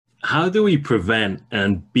How do we prevent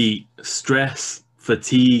and beat stress,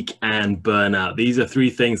 fatigue, and burnout? These are three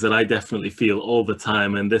things that I definitely feel all the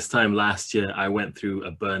time. And this time last year, I went through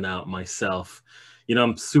a burnout myself.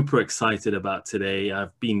 I'm super excited about today.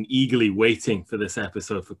 I've been eagerly waiting for this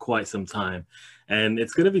episode for quite some time. And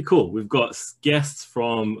it's going to be cool. We've got guests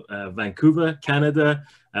from Vancouver, Canada,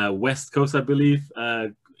 West Coast, I believe,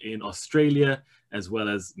 in Australia, as well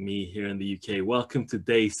as me here in the UK. Welcome to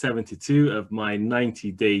day 72 of my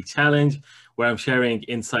 90-day challenge, where I'm sharing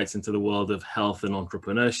insights into the world of health and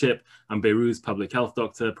entrepreneurship. I'm Behrooz, public health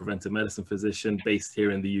doctor, preventive medicine physician based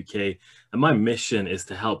here in the UK. And my mission is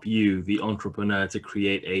to help you, the entrepreneur, to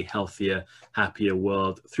create a healthier, happier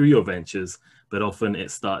world through your ventures. But often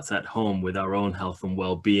it starts at home with our own health and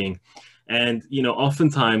well-being. And,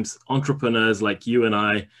 oftentimes entrepreneurs like you and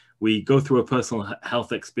I, we go through a personal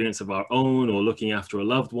health experience of our own or looking after a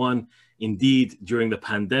loved one. Indeed, during the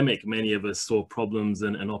pandemic, many of us saw problems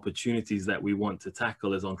and opportunities that we want to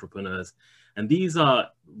tackle as entrepreneurs. And these are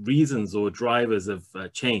reasons or drivers of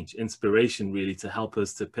change, inspiration, really, to help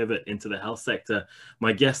us to pivot into the health sector.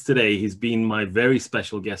 My guest today, he's been my very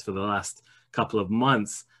special guest for the last couple of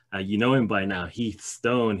months. You know him by now, Heath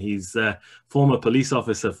Stone. He's a former police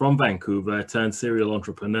officer from Vancouver turned serial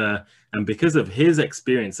entrepreneur. And because of his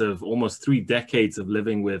experience of almost 3 decades of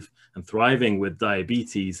living with and thriving with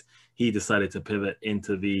diabetes, he decided to pivot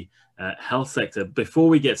into the health sector. Before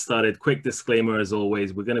we get started, quick disclaimer as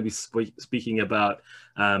always, we're going to be speaking about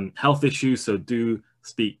health issues. So do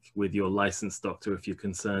speak with your licensed doctor if you're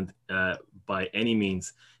concerned by any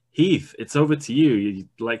means. Heath, it's over to you. You'd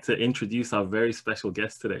like to introduce our very special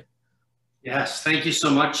guest today. Yes, thank you so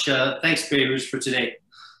much. Thanks, Behrooz, for today.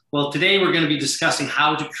 Well, today we're going to be discussing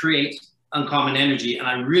how to create uncommon energy. And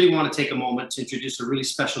I really want to take a moment to introduce a really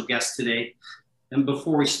special guest today. And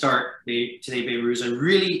before we start today, Behrooz, I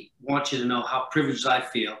really want you to know how privileged I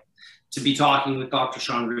feel to be talking with Dr.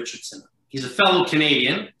 Sean Richardson. He's a fellow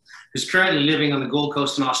Canadian who's currently living on the Gold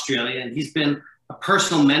Coast in Australia, and he's been a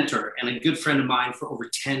personal mentor and a good friend of mine for over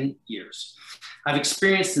 10 years. I've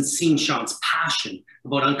experienced and seen Sean's passion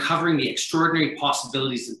about uncovering the extraordinary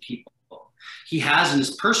possibilities in people. He has and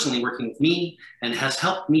is personally working with me and has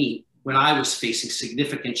helped me when I was facing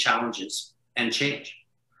significant challenges and change.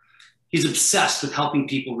 He's obsessed with helping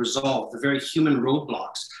people resolve the very human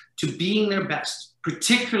roadblocks to being their best,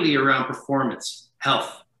 particularly around performance,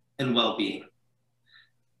 health, and well-being.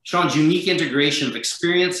 Sean's unique integration of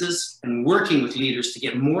experiences and working with leaders to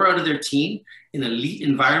get more out of their team in elite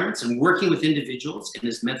environments and working with individuals in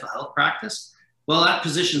his mental health practice, well, that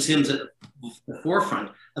positions him at the forefront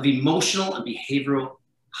of emotional and behavioral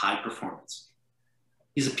high performance.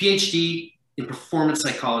 He's a PhD in performance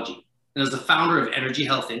psychology, and as the founder of Energy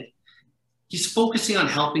Health Inc., he's focusing on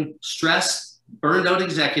helping stressed, burned out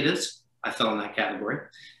executives, I fell in that category,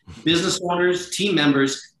 business owners, team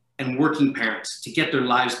members, and working parents to get their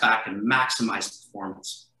lives back and maximize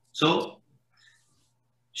performance. So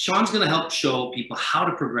Sean's going to help show people how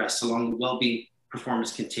to progress along the well-being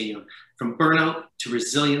performance continuum from burnout to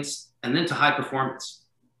resilience and then to high performance.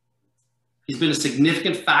 He's been a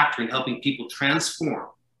significant factor in helping people transform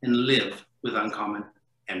and live with uncommon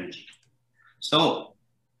energy. So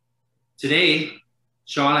today,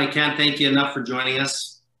 Sean, I can't thank you enough for joining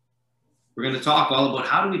us. We're going to talk all about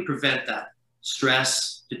how do we prevent that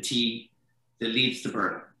stress, fatigue that leads to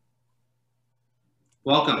burnout.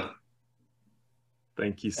 Welcome.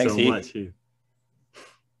 Thank you so much, Heath.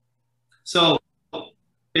 So,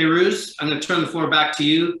 Behrooz, I'm going to turn the floor back to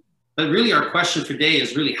you. But really our question for today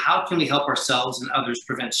is really how can we help ourselves and others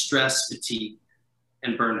prevent stress, fatigue,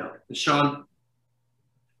 and burnout? And Sean,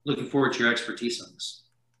 looking forward to your expertise on this.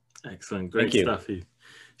 Excellent. Great stuff, Heath.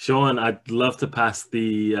 Sean, I'd love to pass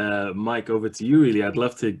the mic over to you, really. I'd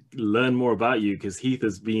love to learn more about you because Heath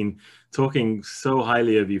has been talking so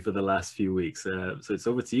highly of you for the last few weeks. So it's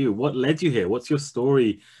over to you. What led you here? What's your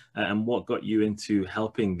story and what got you into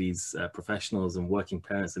helping these professionals and working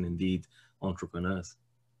parents and indeed entrepreneurs?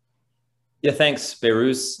 Yeah, thanks,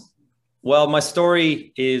 Behrooz. Well, my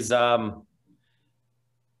story is probably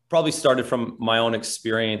started from my own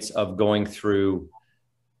experience of going through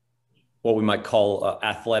what we might call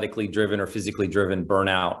athletically driven or physically driven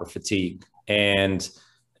burnout or fatigue. And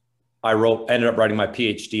I ended up writing my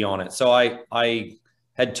PhD on it. So I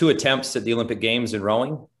had 2 attempts at the Olympic Games in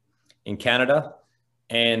rowing in Canada.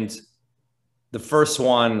 And the first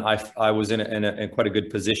one, I was in quite a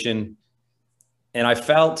good position. And I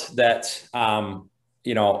felt that,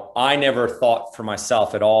 I never thought for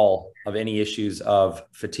myself at all of any issues of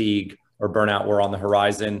fatigue or burnout were on the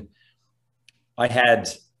horizon. I had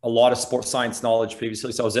a lot of sports science knowledge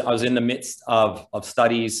previously. So I was in the midst of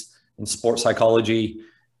studies in sports psychology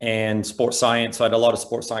and sports science. So I had a lot of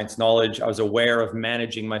sports science knowledge. I was aware of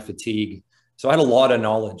managing my fatigue. So I had a lot of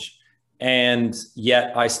knowledge, and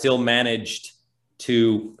yet I still managed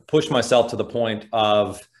to push myself to the point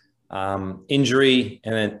of injury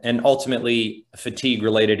and ultimately fatigue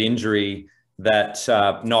related injury that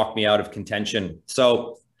knocked me out of contention.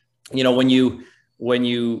 So, you know, when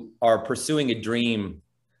you are pursuing a dream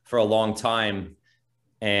for a long time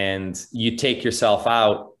and you take yourself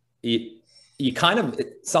out, you kind of, at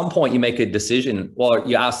some point you make a decision. Well,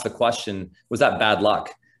 you ask the question, was that bad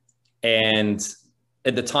luck? And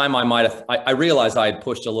at the time I realized I had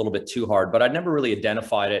pushed a little bit too hard, but I'd never really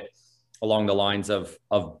identified it along the lines of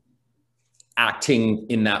acting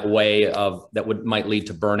in that way that might lead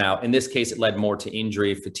to burnout. In this case, it led more to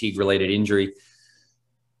injury, fatigue related injury,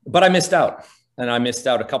 but I missed out, and I missed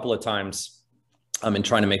out a couple of times in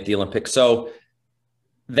trying to make the Olympics. So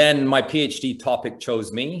then my PhD topic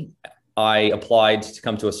chose me. I applied to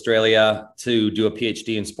come to Australia to do a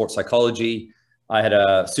PhD in sports psychology. I had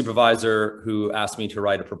a supervisor who asked me to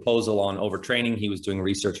write a proposal on overtraining. He was doing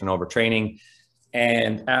research on overtraining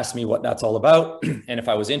and asked me what that's all about and if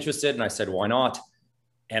I was interested. And I said, why not?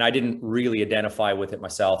 And I didn't really identify with it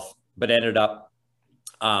myself, but ended up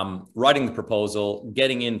writing the proposal,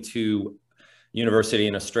 getting into university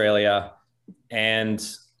in Australia, and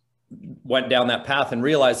went down that path and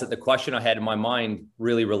realized that the question I had in my mind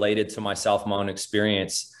really related to myself, my own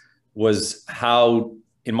experience, was how,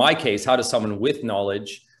 in my case, how does someone with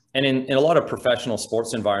knowledge, and in a lot of professional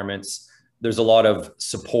sports environments, there's a lot of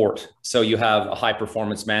support. So you have a high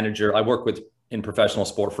performance manager. I work in professional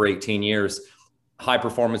sport for 18 years, high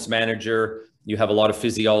performance manager. You have a lot of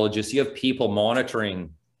physiologists. You have people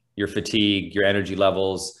monitoring your fatigue, your energy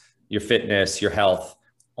levels, your fitness, your health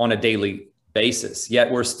on a daily basis.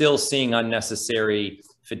 Yet we're still seeing unnecessary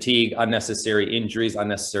fatigue, unnecessary injuries,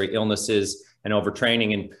 unnecessary illnesses, and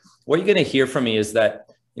overtraining. And what you're going to hear from me is that,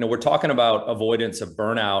 you know, we're talking about avoidance of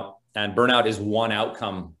burnout, and burnout is one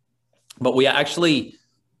outcome. But we actually,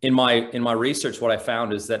 in my research, what I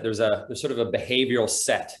found is that there's sort of a behavioral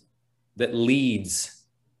set that leads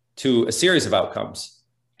to a series of outcomes,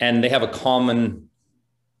 and they have a common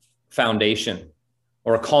foundation,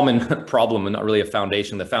 or a common problem, and not really a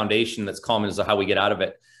foundation. The foundation that's common is how we get out of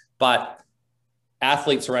it. But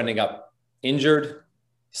athletes are ending up injured,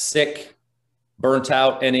 sick, burnt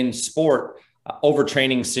out, and in sport,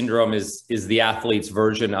 overtraining syndrome is the athlete's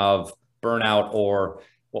version of burnout, or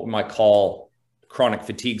what we might call chronic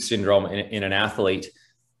fatigue syndrome in an athlete.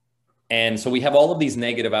 And so we have all of these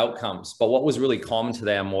negative outcomes, but what was really common to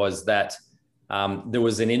them was that there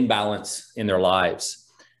was an imbalance in their lives.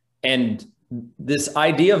 And this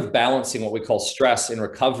idea of balancing what we call stress and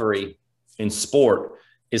recovery in sport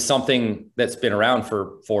is something that's been around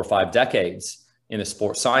for 4 or 5 decades in the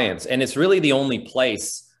sports science. And it's really the only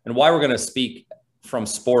place, and why we're going to speak from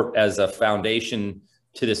sport as a foundation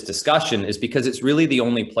to this discussion is because it's really the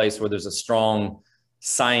only place where there's a strong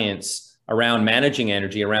science around managing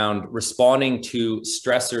energy, around responding to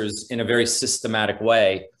stressors in a very systematic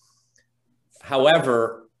way.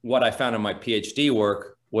 However, what I found in my PhD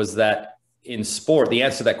work was that in sport, the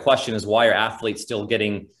answer to that question is, why are athletes still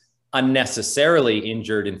getting unnecessarily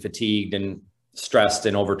injured and fatigued and stressed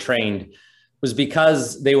and overtrained, was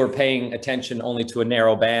because they were paying attention only to a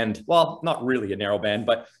narrow band. Well, not really a narrow band,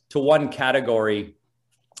 but to one category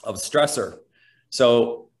of stressor.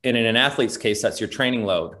 So in an athlete's case, that's your training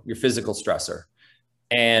load, your physical stressor.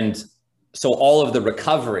 And so all of the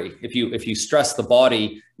recovery, if you stress the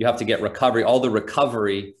body, you have to get recovery. All the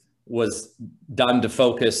recovery was done to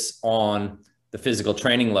focus on the physical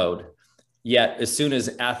training load. Yet as soon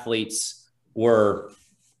as athletes were,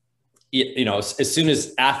 as soon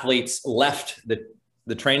as athletes left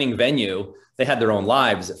the training venue, they had their own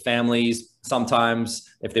lives, families. Sometimes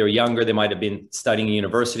if they were younger, they might've been studying at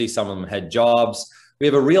university. Some of them had jobs. We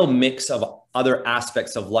have a real mix of other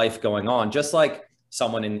aspects of life going on, just like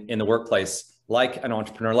someone in the workplace, like an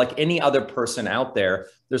entrepreneur, like any other person out there.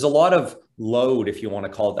 There's a lot of load, if you want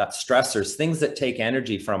to call it that, stressors, things that take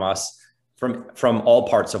energy from us, from all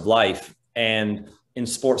parts of life. And in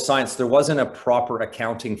sports science, there wasn't a proper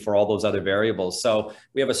accounting for all those other variables. So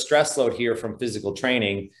we have a stress load here from physical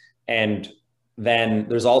training, and then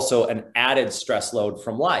there's also an added stress load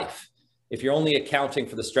from life. If you're only accounting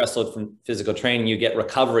for the stress load from physical training, you get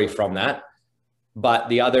recovery from that. But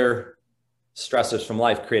the other stressors from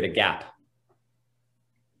life create a gap.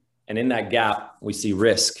 And in that gap, we see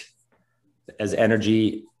risk. As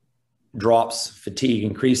energy drops, fatigue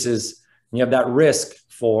increases, and you have that risk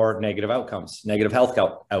for negative outcomes, negative health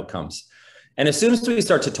outcomes. And as soon as we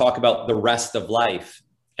start to talk about the rest of life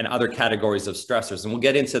and other categories of stressors, and we'll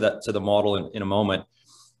get into the model in a moment,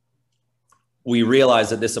 we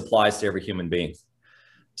realized that this applies to every human being.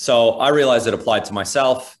 So I realized it applied to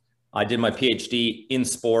myself. I did my PhD in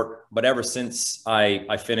sport, but ever since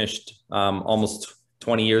I finished almost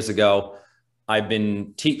 20 years ago, I've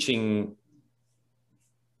been teaching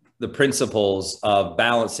the principles of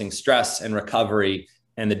balancing stress and recovery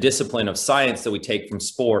and the discipline of science that we take from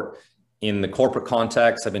sport in the corporate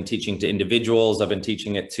context. I've been teaching to individuals. I've been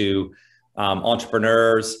teaching it to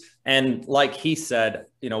entrepreneurs. And like he said,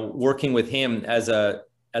 you know, working with him as a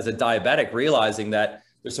diabetic, realizing that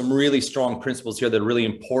there's some really strong principles here that are really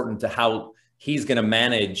important to how he's going to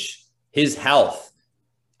manage his health.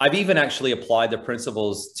 I've even actually applied the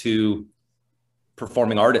principles to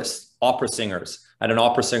performing artists, opera singers. I had an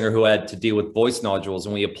opera singer who had to deal with voice nodules,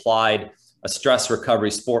 and we applied a stress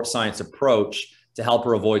recovery sports science approach to help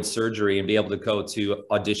her avoid surgery and be able to go to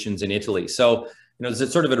auditions in Italy. So, you know,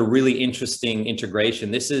 it's sort of a really interesting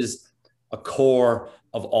integration. This is a core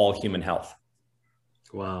of all human health.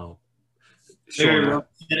 Wow. Very well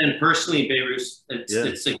said. And personally, Behrooz,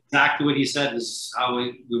 it's exactly what he said is how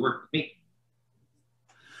we work with me.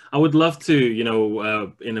 I would love to, you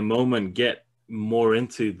know, in a moment, get more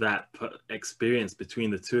into that experience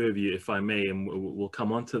between the two of you, if I may, and we'll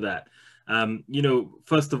come on to that. You know,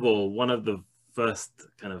 first of all, one of the first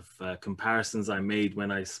kind of comparisons I made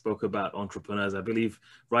when I spoke about entrepreneurs, I believe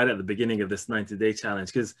right at the beginning of this 90-day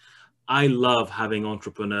challenge, because I love having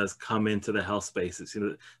entrepreneurs come into the health space. It's, you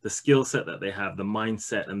know, the skill set that they have, the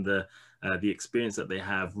mindset and the experience that they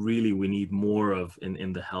have, really we need more of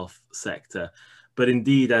in the health sector. But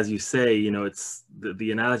indeed, as you say, you know, it's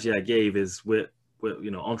the analogy I gave is we're,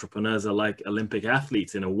 you know, entrepreneurs are like Olympic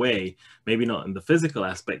athletes in a way, maybe not in the physical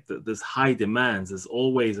aspect, that there's high demands. There's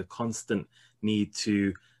always a constant need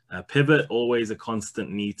to pivot, always a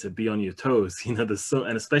constant need to be on your toes. You know, there's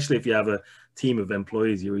and especially if you have a team of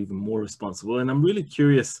employees, you're even more responsible. And I'm really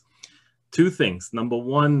curious, two things. Number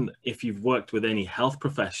one, if you've worked with any health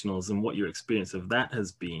professionals and what your experience of that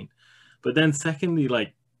has been. But then secondly,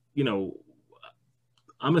 like, you know,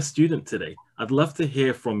 I'm a student today. I'd love to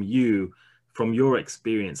hear from you, from your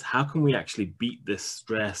experience. How can we actually beat this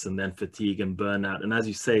stress and then fatigue and burnout? And as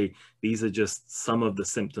you say, these are just some of the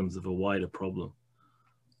symptoms of a wider problem.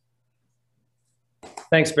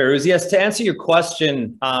 Thanks, Behrooz. Yes, to answer your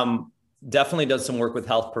question, definitely does some work with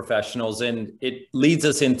health professionals, and it leads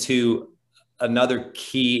us into another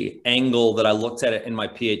key angle that I looked at it in my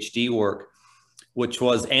PhD work, which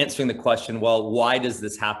was answering the question, well, why does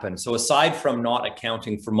this happen? So aside from not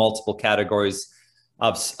accounting for multiple categories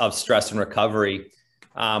of stress and recovery,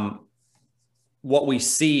 what we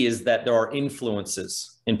see is that there are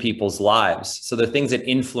influences in people's lives. So there are things that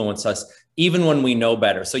influence us even when we know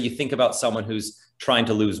better. So you think about someone who's trying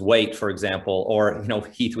to lose weight, for example, or, you know,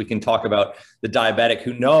 Heath, we can talk about the diabetic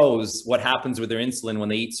who knows what happens with their insulin when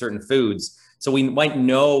they eat certain foods. So we might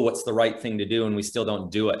know what's the right thing to do and we still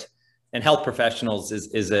don't do it. And health professionals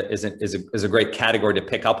is a great category to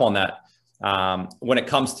pick up on that. When it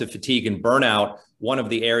comes to fatigue and burnout, one of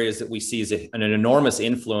the areas that we see is an enormous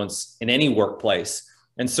influence in any workplace,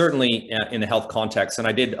 and certainly in the health context. And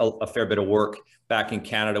I did a fair bit of work back in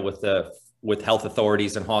Canada with health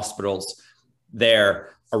authorities and hospitals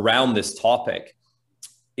there around this topic,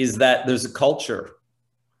 is that there's a culture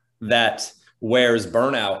that wears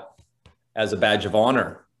burnout as a badge of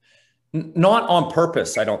honor. Not on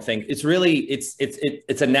purpose, I don't think. It's really,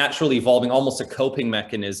 it's a naturally evolving, almost a coping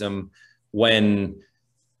mechanism when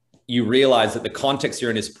you realize that the context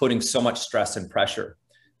you're in is putting so much stress and pressure.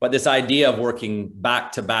 But this idea of working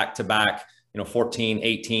back to back to back, you know, 14,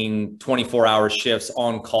 18, 24-hour shifts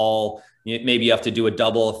on call, maybe you have to do a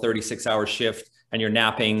double 36-hour shift and you're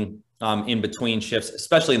napping in between shifts,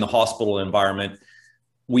 especially in the hospital environment.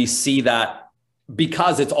 We see that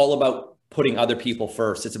because it's all about putting other people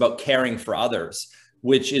first. It's about caring for others,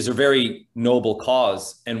 which is a very noble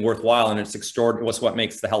cause and worthwhile. And it's extraordinary. What's what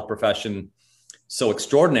makes the health profession so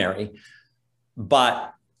extraordinary.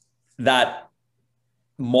 But that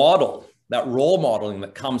model, that role modeling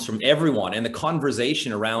that comes from everyone, and the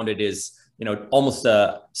conversation around it is, you know, almost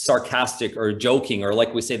a sarcastic or joking, or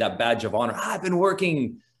like we say, that badge of honor. I've been working,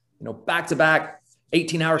 you know, back to back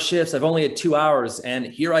 18-hour shifts. I've only had 2 hours and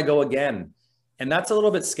here I go again. And that's a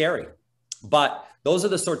little bit scary. But those are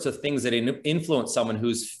the sorts of things that influence someone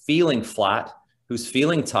who's feeling flat, who's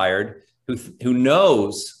feeling tired, who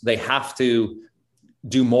knows they have to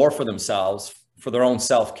do more for themselves, for their own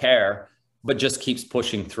self-care, but just keeps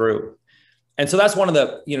pushing through. And so that's one of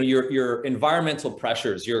the, you know, your environmental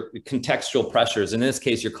pressures, your contextual pressures, and in this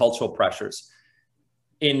case, your cultural pressures.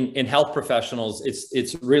 In health professionals,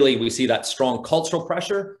 it's really, we see that strong cultural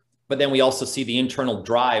pressure, but then we also see the internal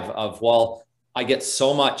drive of, well, I get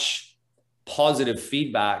so much positive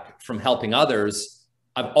feedback from helping others,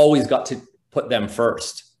 I've always got to put them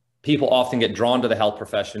first. People often get drawn to the health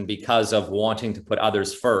profession because of wanting to put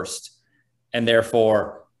others first, and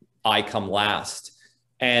therefore I come last.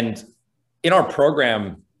 And in our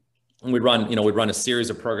program, we run a series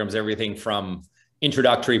of programs, everything from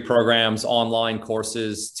introductory programs, online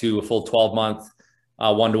courses, to a full 12-month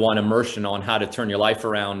one-to-one immersion on how to turn your life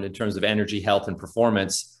around in terms of energy, health, and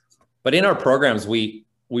performance. But in our programs, we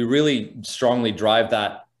really strongly drive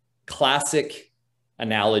that classic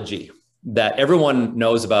analogy that everyone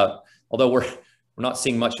knows about, although we're not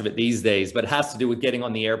seeing much of it these days, but it has to do with getting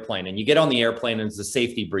on the airplane. And you get on the airplane and it's a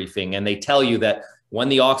safety briefing, and they tell you that when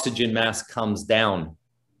the oxygen mask comes down,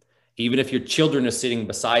 even if your children are sitting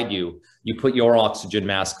beside you, you put your oxygen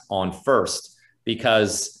mask on first,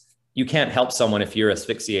 because you can't help someone if you're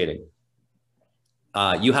asphyxiating.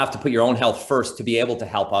 You have to put your own health first to be able to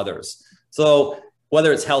help others. So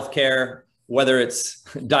whether it's healthcare, whether it's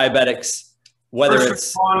diabetics, whether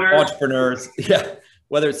it's entrepreneurs,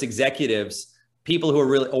 whether it's executives, people who are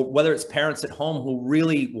really, or whether it's parents at home who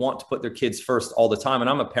really want to put their kids first all the time. And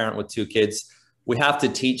I'm a parent with 2 kids. We have to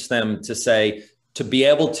teach them to say, to be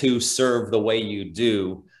able to serve the way you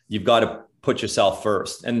do, you've got to put yourself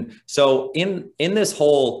first. And so in this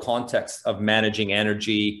whole context of managing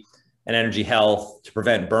energy and energy health to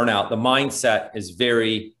prevent burnout, the mindset is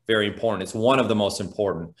very, very important. It's one of the most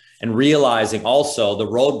important. And realizing also the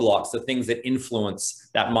roadblocks, the things that influence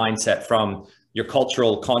that mindset, from your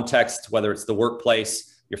cultural context, whether it's the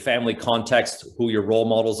workplace, your family context, who your role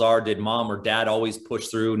models are. Did mom or dad always push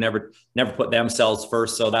through, never put themselves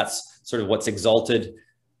first? So that's sort of what's exalted.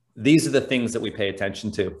 These are the things that we pay attention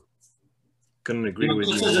to. Couldn't agree with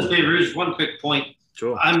you. Just as a favor, here's one quick point.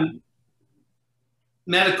 Sure. I'm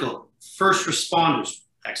medical, first responders,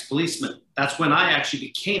 ex-policeman. That's when I actually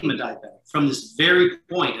became a diabetic, from this very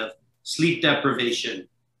point of sleep deprivation,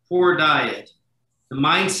 poor diet, the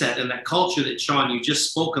mindset and that culture that, Sean, you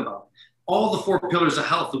just spoke about. All the 4 pillars of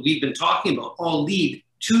health that we've been talking about all lead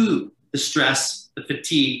to the stress, the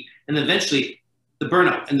fatigue, and eventually the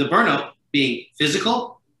burnout. And the burnout being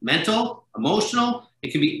physical, mental, emotional.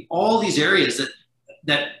 It can be all these areas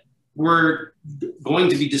that we're going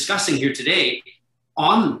to be discussing here today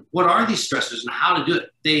on what are these stressors and how to do it.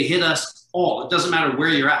 They hit us all. It doesn't matter where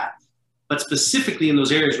you're at, but specifically in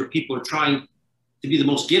those areas where people are trying to be the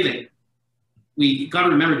most giving, we got to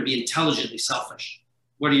remember to be intelligently selfish.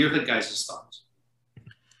 What are your guys' thoughts?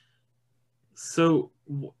 So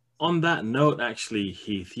on that note, actually,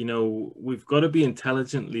 Heath, we've got to be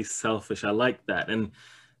intelligently selfish. I like that. And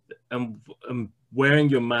wearing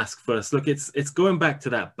your mask first. Look, it's going back to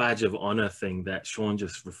that badge of honor thing that Sean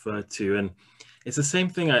just referred to. And it's the same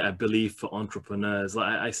thing, I believe, for entrepreneurs.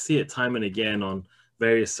 I see it time and again on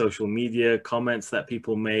various social media comments that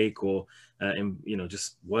people make, or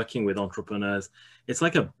just working with entrepreneurs. It's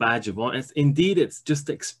like a badge of honor. It's just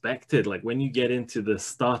expected. Like when you get into the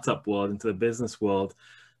startup world, into the business world,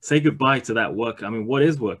 say goodbye to that work. I mean, what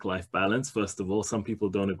is work-life balance? First of all, some people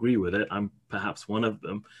don't agree with it. I'm perhaps one of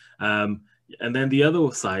them. And then the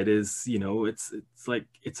other side is, it's like,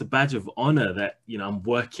 it's a badge of honor that, I'm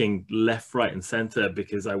working left, right, and center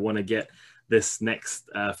because I want to get this next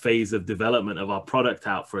phase of development of our product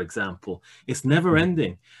out, for example. It's never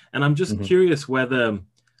ending. And I'm just curious whether,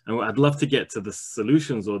 and I'd love to get to the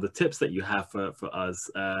solutions or the tips that you have for us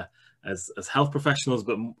as health professionals,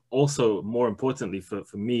 but also more importantly for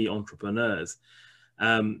me, entrepreneurs.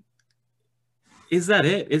 Is that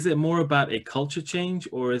it? Is it more about a culture change,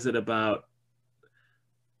 or is it about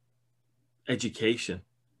education?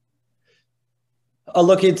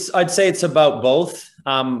 Look, I'd say it's about both.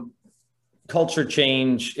 Culture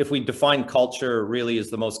change, if we define culture, really is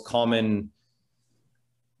the most common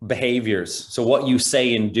behaviors. So what you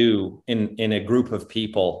say and do in a group of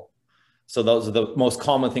people. So those are the most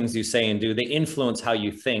common things you say and do. They influence how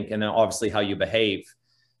you think and then obviously how you behave.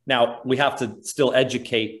 Now, we have to still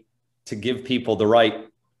educate to give people the right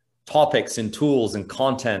topics and tools and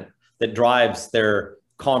content that drives their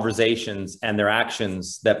conversations and their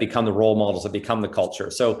actions that become the role models, that become the culture.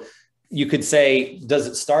 So you could say, does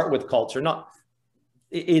it start with culture?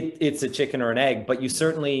 It's a chicken or an egg, but you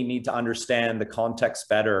certainly need to understand the context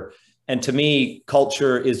better. And to me,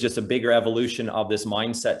 culture is just a bigger evolution of this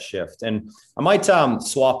mindset shift. And I might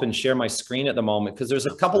swap and share my screen at the moment, because there's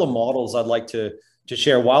a couple of models I'd like to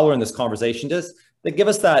share while we're in this conversation, just that give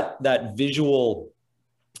us that visual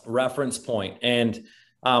reference point. And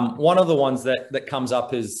one of the ones that comes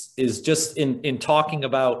up is just in talking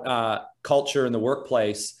about culture in the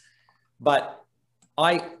workplace. But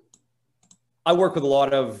I work with a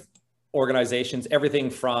lot of organizations,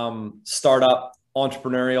 everything from startup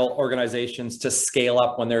entrepreneurial organizations to scale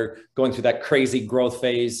up when they're going through that crazy growth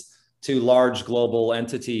phase to large global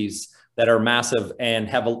entities that are massive and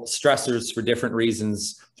have stressors for different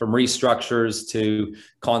reasons, from restructures to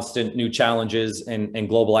constant new challenges and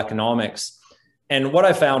global economics. And what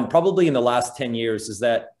I found probably in the last 10 years is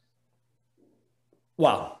that,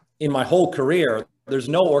 well, in my whole career, there's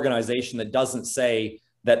no organization that doesn't say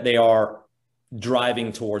that they are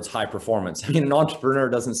driving towards high performance. I mean, an entrepreneur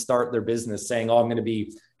doesn't start their business saying, oh, I'm going to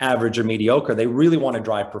be average or mediocre. They really want to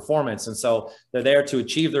drive performance. And so they're there to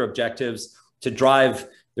achieve their objectives, to drive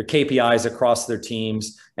their KPIs across their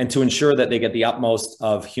teams, and to ensure that they get the utmost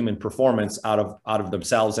of human performance out of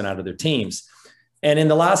themselves and out of their teams. And in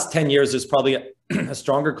the last 10 years, there's probably a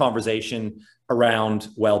stronger conversation around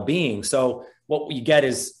well-being. So what we get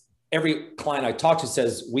is every client I talk to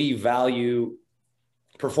says, we value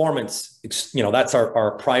performance, that's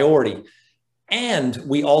our priority. And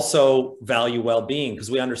we also value well-being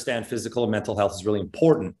because we understand physical and mental health is really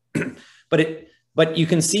important. But you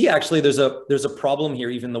can see actually there's a problem here,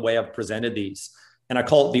 even the way I've presented these. And I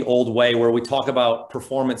call it the old way, where we talk about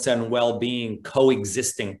performance and well-being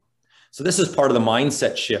coexisting. So this is part of the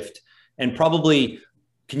mindset shift. And probably,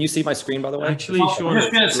 can you see my screen, by the way? Actually, sure. I was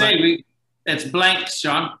just going to say, it's blank,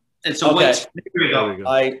 Sean. It's a okay. Wait. There we go.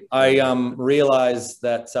 I realized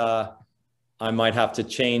that I might have to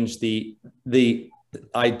change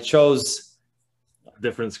I chose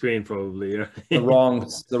different screen probably. the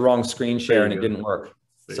wrong screen share and it didn't work.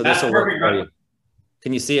 So this will work for you.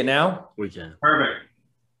 Can you see it now? We can. Perfect.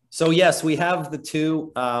 So yes, we have the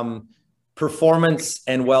two, performance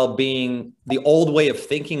and well-being. The old way of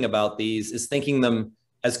thinking about these is thinking them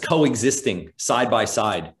as coexisting side by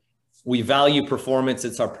side. We value performance,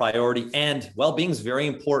 it's our priority, and well-being is very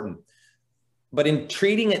important. But in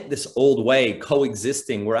treating it this old way,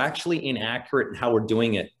 coexisting, we're actually inaccurate in how we're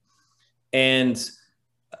doing it. And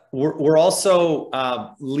we're also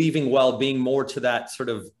leaving well-being more to that sort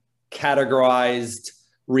of categorized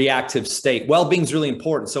reactive state. Well-being is really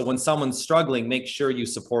important. So when someone's struggling, make sure you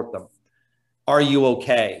support them. Are you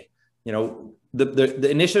okay? The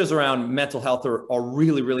initiatives around mental health are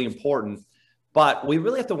really, really important. But we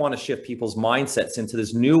really have to want to shift people's mindsets into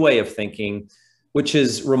this new way of thinking, which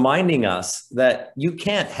is reminding us that you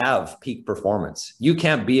can't have peak performance. You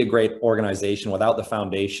can't be a great organization without the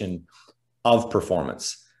foundation of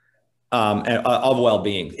performance, and of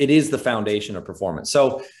well-being. It is the foundation of performance.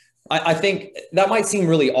 So I think that might seem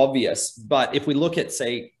really obvious, but if we look at,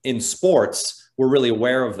 say, in sports, we're really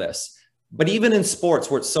aware of this. But even in sports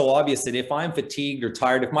where it's so obvious that if I'm fatigued or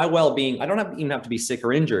tired, if my well-being, I don't even have to be sick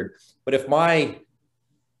or injured, but if my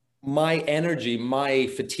energy, my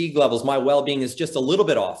fatigue levels, my well-being is just a little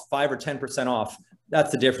bit off, 5 or 10% off,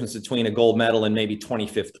 that's the difference between a gold medal and maybe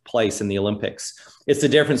 25th place in the Olympics. It's the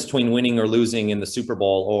difference between winning or losing in the Super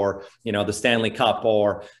Bowl, or, the Stanley Cup,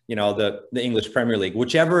 or, the English Premier League.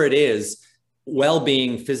 Whichever it is,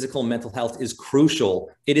 well-being, physical, mental health is crucial.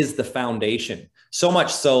 It is the foundation. So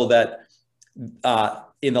much so that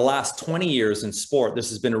in the last 20 years in sport, this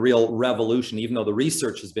has been a real revolution. Even though the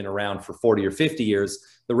research has been around for 40 or 50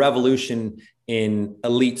 years, the revolution in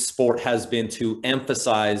elite sport has been to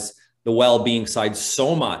emphasize the well-being side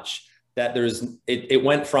so much that it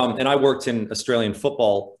went from, and I worked in Australian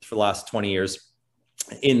football for the last 20 years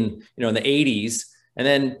in the 80s, and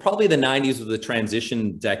then probably the 90s was the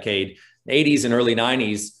transition decade. The 80s and early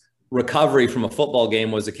 90s, recovery from a football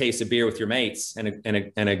game was a case of beer with your mates and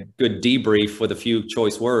a good debrief with a few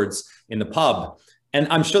choice words in the pub. And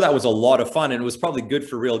I'm sure that was a lot of fun, and it was probably good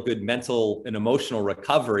for real good mental and emotional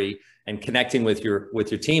recovery and connecting with your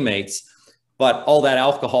teammates. But all that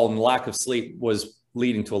alcohol and lack of sleep was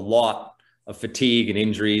leading to a lot of fatigue and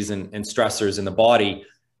injuries and stressors in the body.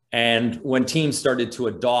 And when teams started to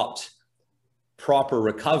adopt proper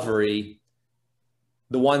recovery,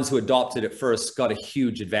 the ones who adopted it first got a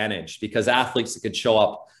huge advantage, because athletes that could show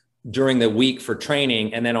up during the week for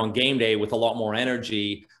training and then on game day with a lot more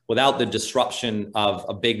energy without the disruption of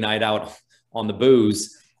a big night out on the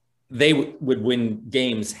booze, they would win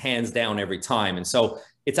games hands down every time. And so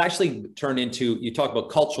it's actually turned into, you talk about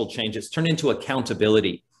cultural change, it's turned into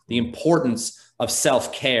accountability. The importance of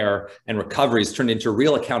self-care and recovery has turned into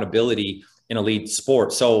real accountability in elite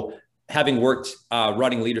sport. So having worked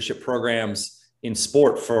running leadership programs in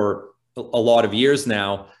sport for a lot of years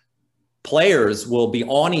now, players will be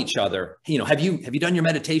on each other. Have you done your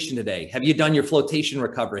meditation today? Have you done your flotation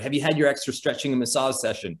recovery? Have you had your extra stretching and massage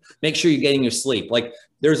session? Make sure you're getting your sleep. Like,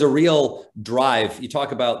 there's a real drive. You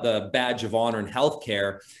talk about the badge of honor in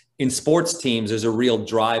healthcare. In sports teams, there's a real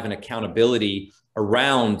drive and accountability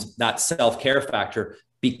around that self-care factor,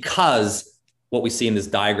 because what we see in this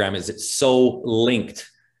diagram is it's so linked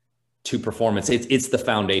to performance. It's the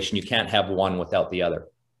foundation. You can't have one without the other.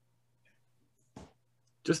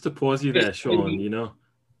 Just to pause you there, Sean, you know.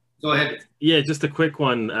 Go ahead. Yeah, just a quick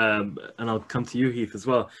one, and I'll come to you, Heath, as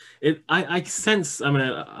well. I sense, I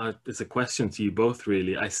mean, it's a question to you both,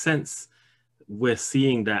 really. I sense we're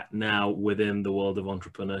seeing that now within the world of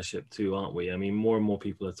entrepreneurship too, aren't we? I mean, more and more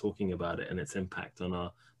people are talking about it and its impact on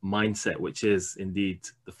our mindset, which is indeed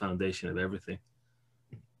the foundation of everything.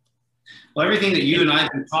 Well, everything that you and I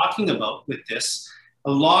have been talking about with this,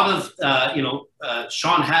 a lot of,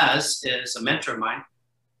 Sean has, as a mentor of mine,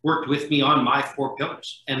 worked with me on my 4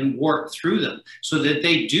 pillars and worked through them so that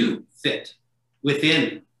they do fit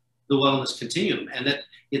within the wellness continuum, and that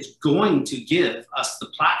it's going to give us the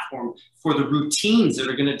platform for the routines that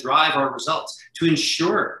are going to drive our results to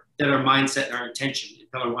ensure that our mindset and our intention in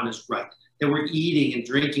pillar 1 is right, that we're eating and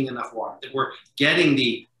drinking enough water, that we're getting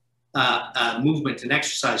the movement and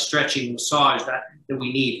exercise, stretching, massage that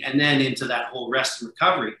we need, and then into that whole rest and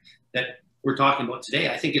recovery that we're talking about today.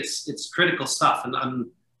 I think it's critical stuff, and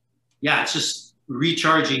it's just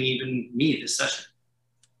recharging even me this session.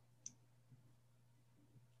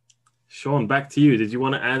 Sean, back to you. Did you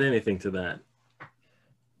want to add anything to that?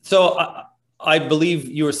 So I believe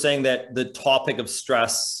you were saying that the topic of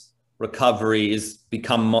stress recovery is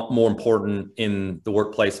become more important in the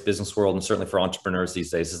workplace, business world, and certainly for entrepreneurs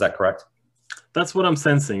these days. Is that correct? That's what I'm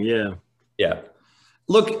sensing. Yeah. Yeah.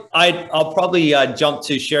 Look, I'll probably jump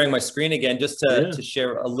to sharing my screen again just to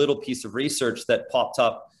share a little piece of research that popped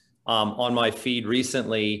up on my feed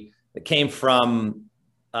recently. It came from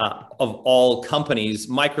of all companies,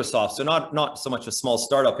 Microsoft. So not so much a small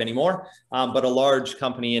startup anymore, but a large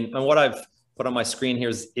company. And what I've put on my screen here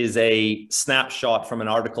is a snapshot from an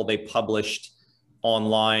article they published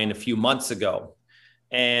online a few months ago.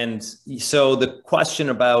 And so the question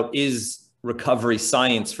about, is recovery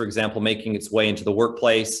science, for example, making its way into the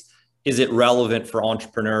workplace? Is it relevant for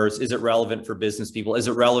entrepreneurs? Is it relevant for business people? Is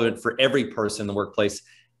it relevant for every person in the workplace?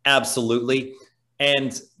 Absolutely.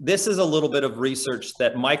 And this is a little bit of research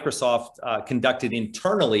that Microsoft conducted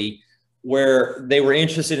internally, where they were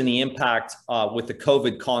interested in the impact with the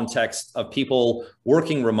COVID context of people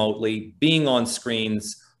working remotely, being on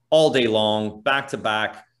screens all day long,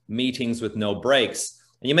 back-to-back meetings with no breaks.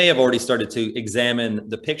 And you may have already started to examine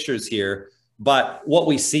the pictures here, but what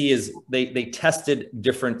we see is they tested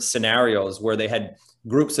different scenarios where they had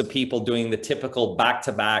groups of people doing the typical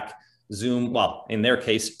back-to-back Zoom, well, in their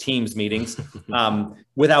case, Teams meetings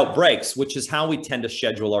without breaks, which is how we tend to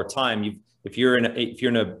schedule our time. If you're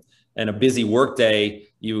in a busy workday,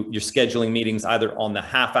 you're scheduling meetings either on the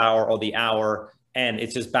half hour or the hour, and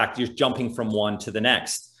it's just you're jumping from one to the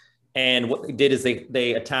next. And what they did is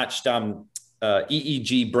they attached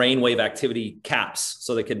EEG brainwave activity caps,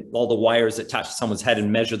 so they could, all the wires attached to someone's head,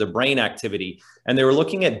 and measure the brain activity. And they were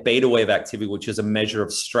looking at beta wave activity, which is a measure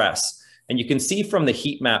of stress. And you can see from the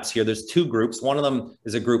heat maps here, there's 2 groups. One of them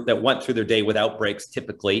is a group that went through their day without breaks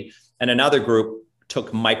typically, and another group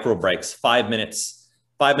took micro breaks,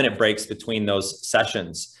 5-minute breaks between those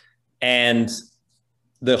sessions. And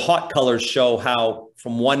the hot colors show how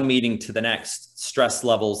from one meeting to the next, stress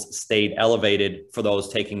levels stayed elevated for those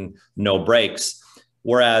taking no breaks.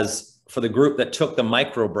 Whereas for the group that took the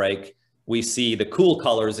micro break, we see the cool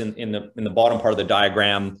colors in the bottom part of the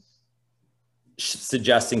diagram,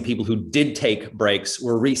 suggesting people who did take breaks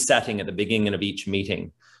were resetting at the beginning of each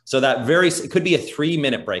meeting. So that it could be a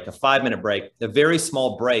 3-minute break, a 5-minute break, a very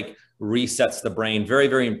small break resets the brain. Very,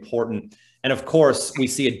 very important. And of course, we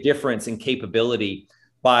see a difference in capability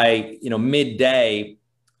by, midday,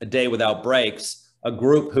 a day without breaks. A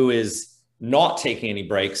group who is not taking any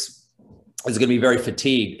breaks is going to be very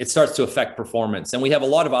fatigued. It starts to affect performance. And we have a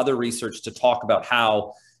lot of other research to talk about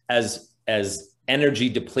how as energy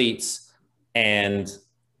depletes and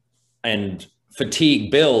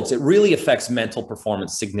fatigue builds, it really affects mental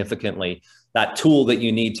performance significantly. That tool that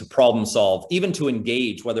you need to problem solve, even to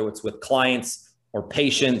engage, whether it's with clients or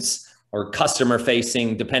patients or customer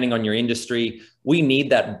facing, depending on your industry, we need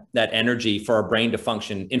that energy for our brain to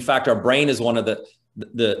function. In fact, our brain is one of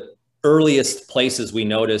the earliest places we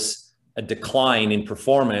notice a decline in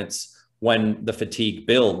performance when the fatigue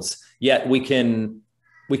builds. Yet we can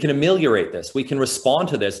ameliorate this. We can respond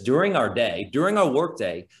to this during our day, during our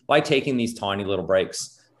workday, by taking these tiny little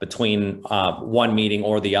breaks between one meeting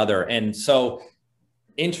or the other. And so,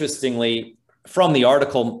 interestingly, from the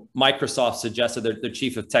article, Microsoft suggested their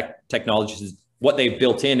chief of technology, what they've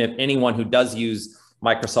built in, if anyone who does use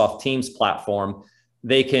Microsoft Teams platform,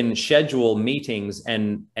 they can schedule meetings,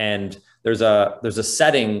 and there's a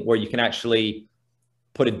setting where you can actually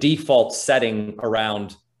put a default setting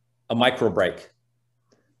around a micro break.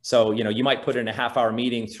 So, you might put in a half-hour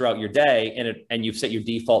meeting throughout your day, and you've set your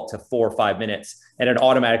default to 4 or 5 minutes, and it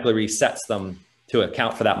automatically resets them to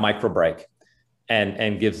account for that micro break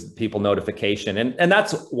and gives people notification. And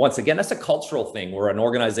that's, once again, that's a cultural thing where an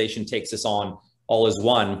organization takes this on all as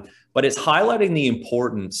one, but it's highlighting the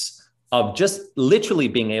importance of just literally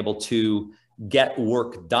being able to get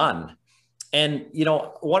work done. And,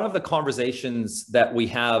 one of the conversations that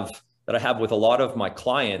I have with a lot of my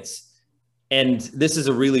clients, and this is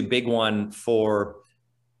a really big one for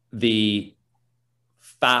the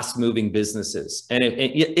fast moving businesses. And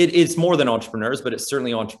it's more than entrepreneurs, but it's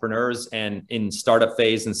certainly entrepreneurs and in startup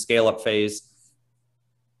phase and scale up phase.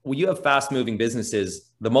 When you have fast moving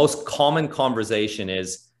businesses, the most common conversation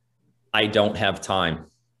is, I don't have time.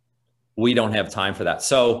 We don't have time for that.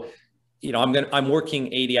 So, I'm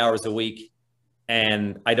working 80 hours a week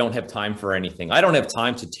and I don't have time for anything. I don't have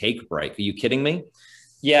time to take a break. Are you kidding me?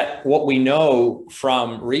 Yet what we know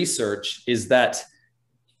from research is that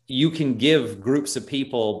you can give groups of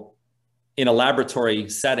people in a laboratory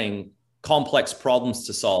setting complex problems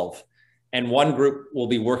to solve. And one group will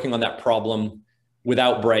be working on that problem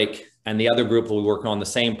without break, and the other group will be working on the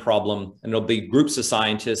same problem. And there'll be groups of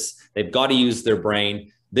scientists. They've got to use their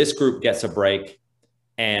brain. This group gets a break,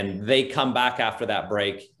 and they come back after that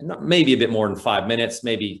break, maybe a bit more than 5 minutes,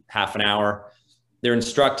 maybe half an hour. They're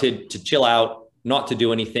instructed to chill out, not to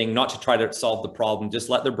do anything, not to try to solve the problem, just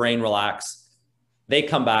let their brain relax. They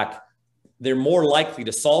come back, they're more likely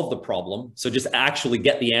to solve the problem. So just actually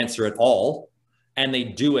get the answer at all. And they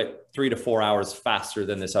do it 3 to 4 hours faster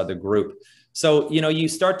than this other group. So, you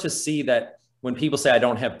start to see that when people say, I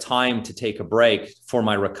don't have time to take a break for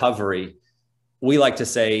my recovery, we like to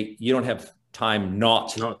say, you don't have time not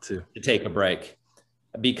to take a break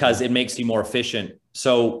because it makes you more efficient.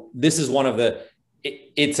 So this is one of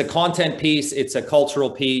it's a content piece. It's a cultural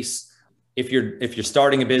piece. If you're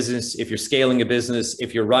starting a business, if you're scaling a business,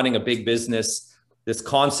 if you're running a big business, this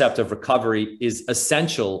concept of recovery is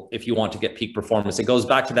essential if you want to get peak performance. It goes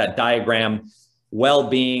back to that diagram.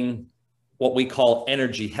 Well-being, what we call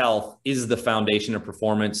energy health, is the foundation of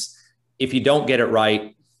performance. If you don't get it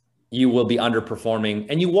right, you will be underperforming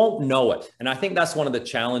and you won't know it. And I think that's one of the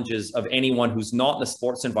challenges of anyone who's not in a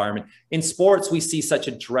sports environment. In sports, we see such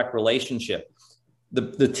a direct relationship.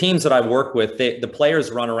 The teams that I work with, the players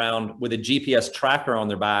run around with a GPS tracker on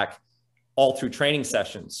their back all through training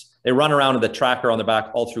sessions. They run around with a tracker on their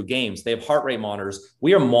back all through games. They have heart rate monitors.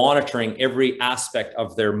 We are monitoring every aspect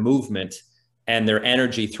of their movement and their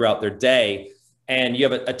energy throughout their day. And you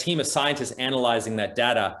have a team of scientists analyzing that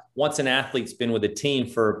data. Once an athlete's been with a team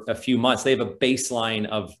for a few months, they have a baseline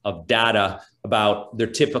of data about their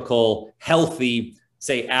typical healthy,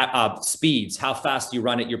 say, speeds. How fast you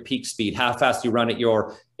run at your peak speed, how fast you run at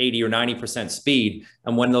your 80 or 90% speed.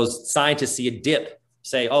 And when those scientists see a dip,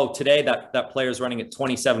 say, oh, today that player is running at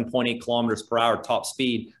 27.8 kilometers per hour top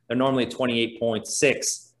speed. They're normally at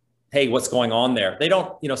 28.6. Hey, what's going on there? They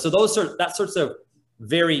don't, so that sorts of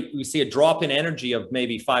we see a drop in energy of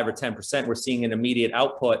maybe 5 or 10%. We're seeing an immediate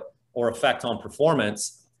output or effect on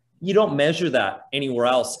performance. You don't measure that anywhere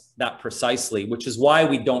else that precisely, which is why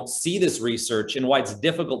we don't see this research and why it's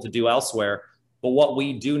difficult to do elsewhere. But what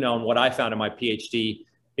we do know, and what I found in my PhD,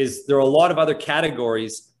 is there are a lot of other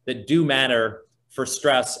categories that do matter for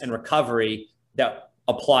stress and recovery that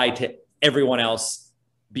apply to everyone else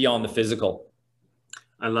beyond the physical.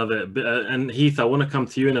 I love it. And Heath, I want to come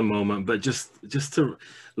to you in a moment, but just to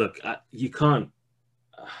look, you can't,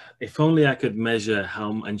 if only I could measure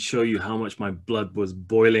and show you how much my blood was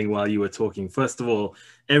boiling while you were talking. First of all,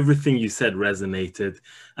 everything you said resonated.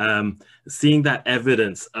 Seeing that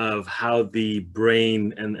evidence of how the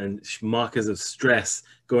brain and markers of stress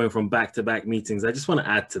going from back-to-back meetings, I just want to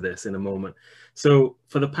add to this in a moment. So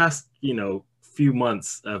for the past, few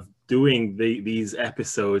months of doing these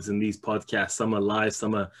episodes and these podcasts, some are live,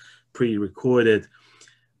 some are pre-recorded,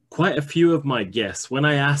 quite a few of my guests, when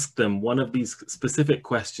I ask them one of these specific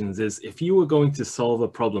questions is, if you were going to solve a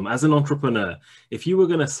problem as an entrepreneur, if you were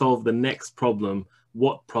going to solve the next problem,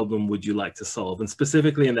 what problem would you like to solve? And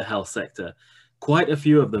specifically in the health sector, quite a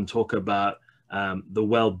few of them talk about the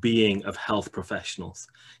well-being of health professionals.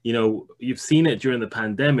 You've seen it during the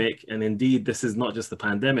pandemic, and indeed, this is not just the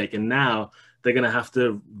pandemic. And now they're going to have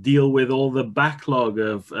to deal with all the backlog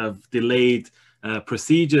of delayed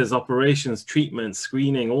procedures, operations, treatments,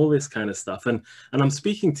 screening, all this kind of stuff. And I'm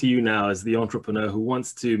speaking to you now as the entrepreneur who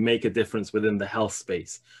wants to make a difference within the health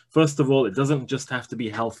space. First of all, it doesn't just have to be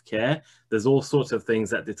healthcare. There's all sorts of things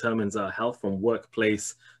that determines our health, from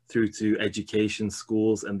workplace through to education,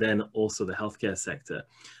 schools, and then also the healthcare sector.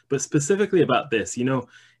 But specifically about this,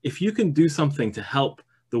 if you can do something to help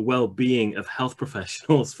the well-being of health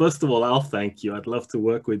professionals. First of all, I'll thank you. I'd love to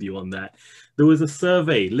work with you on that. There was a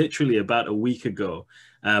survey literally about a week ago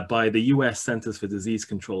by the US Centers for Disease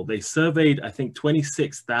Control. They surveyed, I think,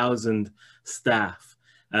 26,000 staff,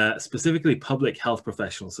 specifically public health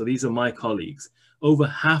professionals. So these are my colleagues. Over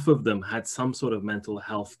half of them had some sort of mental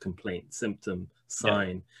health complaint, symptom,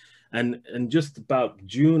 sign. Yeah. And just about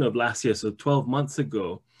June of last year, so 12 months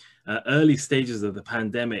ago, early stages of the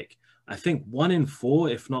pandemic, I think 1 in 4,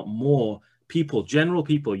 if not more, people, general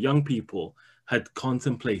people, young people, had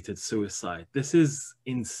contemplated suicide. This is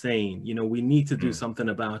insane. You know, we need to do something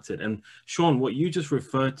about it. And Sean, what you just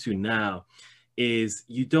referred to now is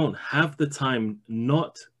you don't have the time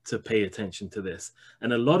not to pay attention to this.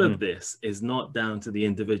 And a lot of this is not down to the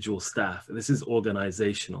individual staff. This is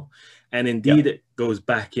organizational. And indeed, it goes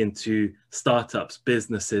back into startups,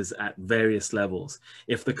 businesses at various levels.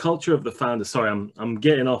 If the culture of the founder, sorry, I'm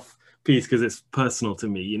getting off piece because it's personal to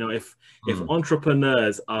me. You know, if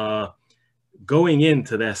entrepreneurs are going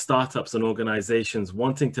into their startups and organizations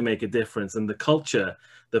wanting to make a difference, and the culture,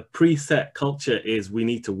 the preset culture is we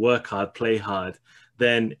need to work hard, play hard,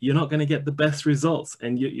 then you're not going to get the best results.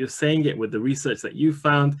 And you're saying it with the research that you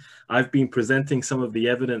found. I've been presenting some of the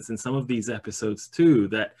evidence in some of these episodes too,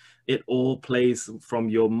 that it all plays from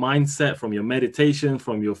your mindset, from your meditation,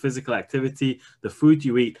 from your physical activity, the food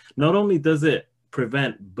you eat. Not only does it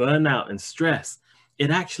prevent burnout and stress, it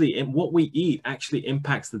actually, what we eat actually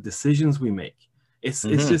impacts the decisions we make. It's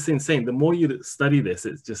just insane. The more you study this,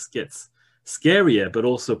 it just gets scarier, but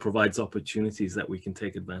also provides opportunities that we can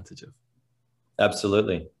take advantage of.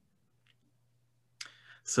 Absolutely.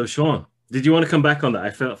 So Sean, did you want to come back on that? I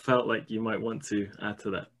felt like you might want to add to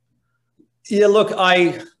that. Yeah, look,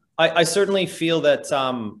 I certainly feel that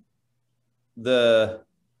the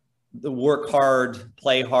work hard,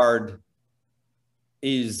 play hard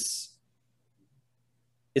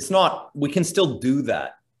it's not, we can still do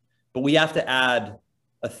that, but we have to add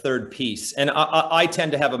a third piece. And I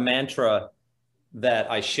tend to have a mantra that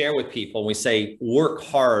I share with people. We say, work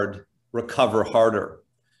hard, recover harder.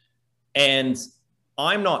 And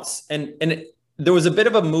I'm not, and there was a bit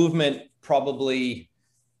of a movement probably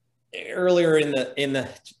earlier in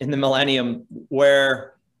the millennium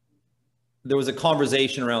where there was a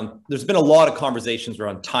conversation around, there's been a lot of conversations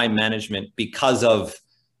around time management because of,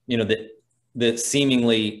 you know, the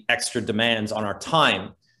seemingly extra demands on our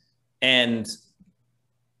time. And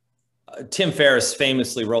Tim Ferriss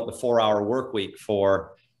famously wrote the 4-Hour Workweek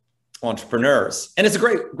for entrepreneurs. And it's a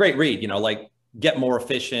great read, you know, like get more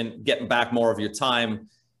efficient, get back more of your time.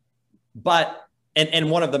 But, and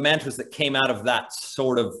one of the mantras that came out of that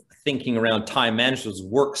sort of thinking around time management was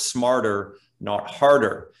work smarter, not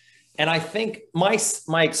harder. And I think my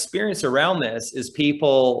experience around this is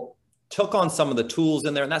people took on some of the tools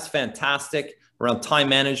in there, and that's fantastic, around time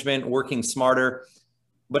management, working smarter.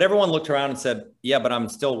 But everyone looked around and said, yeah, but I'm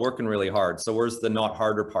still working really hard. So where's the not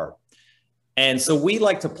harder part? And so we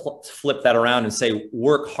like to flip that around and say,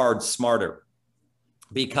 work hard smarter,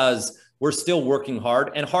 because we're still working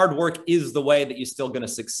hard, and hard work is the way that you're still going to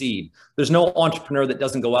succeed. There's no entrepreneur that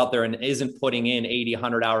doesn't go out there and isn't putting in 80,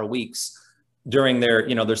 100-hour weeks during their,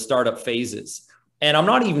 you know, their startup phases. And I'm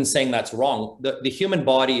not even saying that's wrong. The human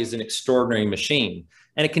body is an extraordinary machine,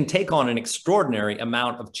 and it can take on an extraordinary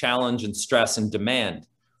amount of challenge and stress and demand.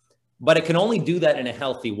 But it can only do that in a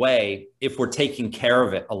healthy way if we're taking care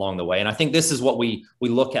of it along the way. And I think this is what we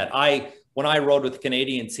look at. When I rode with the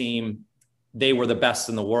Canadian team, they were the best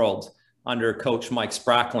in the world under coach Mike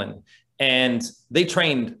Spracklin. And they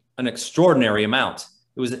trained an extraordinary amount.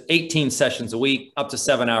 It was 18 sessions a week, up to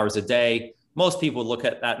 7 hours a day. Most people would look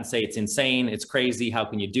at that and say, it's insane, it's crazy, how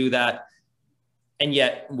can you do that? And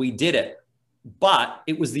yet we did it. But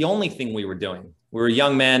it was the only thing we were doing. We were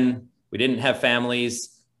young men, we didn't have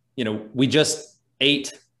families, you know, we just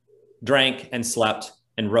ate, drank, and slept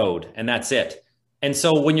and rode, and that's it. And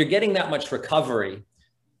so when you're getting that much recovery,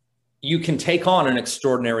 you can take on an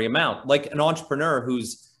extraordinary amount. Like an entrepreneur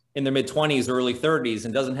who's in their mid-20s, early 30s,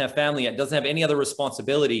 and doesn't have family yet, doesn't have any other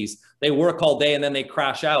responsibilities. They work all day and then they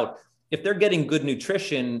crash out. If they're getting good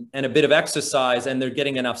nutrition and a bit of exercise and they're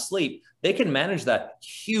getting enough sleep, they can manage that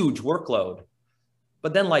huge workload.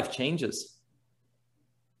 But then life changes.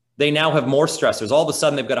 They now have more stressors. All of a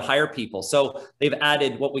sudden, they've got to hire people. So they've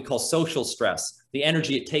added what we call social stress, the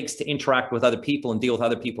energy it takes to interact with other people and deal with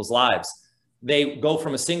other people's lives. They go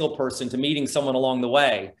from a single person to meeting someone along the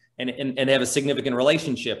way and have a significant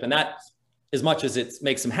relationship. And that, as much as it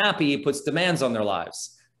makes them happy, it puts demands on their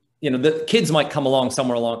lives. You know, the kids might come along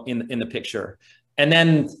somewhere along in the picture. And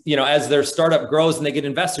then, you know, as their startup grows and they get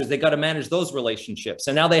investors, they got to manage those relationships.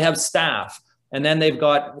 And now they have staff, and then they've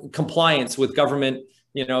got compliance with government,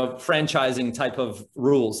 franchising type of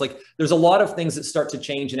rules. Like there's a lot of things that start to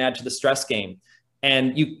change and add to the stress game.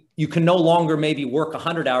 And you can no longer maybe work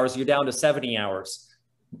 100 hours, you're down to 70 hours.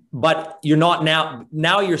 But you're not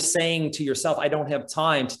now you're saying to yourself, I don't have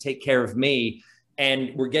time to take care of me.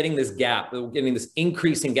 And we're getting this gap, we're getting this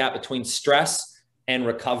increasing gap between stress and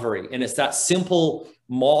recovery. And it's that simple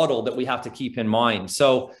model that we have to keep in mind.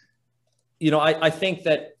 So, I think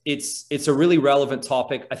that it's a really relevant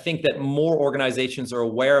topic. I think that more organizations are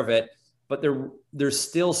aware of it, but there's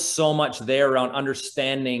still so much there around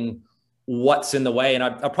understanding what's in the way. And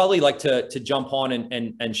I'd probably like to jump on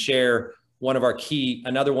and share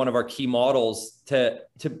another one of our key models to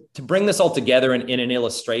bring this all together in an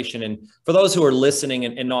illustration. And for those who are listening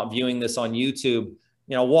and not viewing this on YouTube,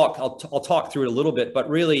 I'll talk through it a little bit, but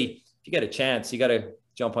really, if you get a chance, you got to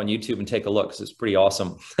jump on YouTube and take a look, because it's pretty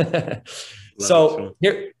awesome. So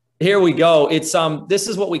here we go. It's this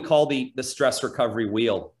is what we call the stress recovery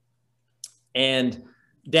wheel. And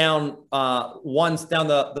down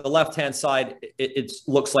the left-hand side, it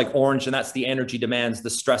looks like orange, and that's the energy demands, the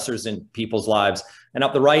stressors in people's lives. And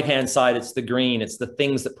up the right-hand side, it's the green. It's the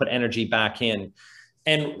things that put energy back in.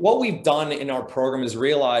 And what we've done in our program is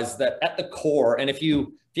realize that at the core, and if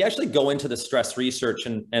you actually go into the stress research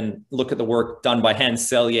and look at the work done by Hans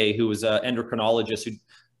Selye, who was an endocrinologist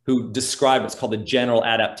who described what's called the general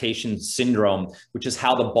adaptation syndrome, which is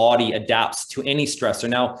how the body adapts to any stressor.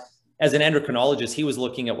 Now, as an endocrinologist, he was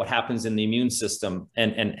looking at what happens in the immune system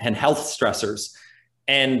and health stressors,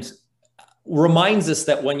 and reminds us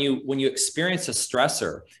that when you experience a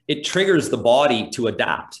stressor, it triggers the body to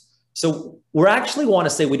adapt. So we actually want to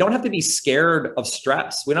say we don't have to be scared of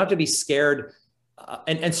stress. We don't have to be scared.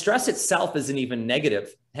 And stress itself isn't even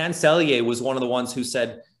negative. Hans Selye was one of the ones who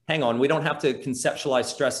said, hang on, we don't have to conceptualize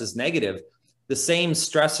stress as negative. The same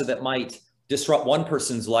stressor that might disrupt one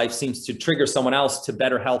person's life seems to trigger someone else to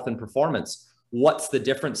better health and performance. What's the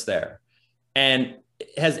difference there? And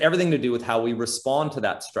it has everything to do with how we respond to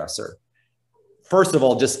that stressor. First of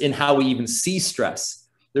all, just in how we even see stress.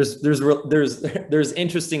 There's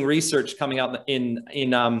interesting research coming out in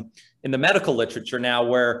the medical literature now,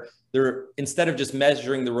 where instead of just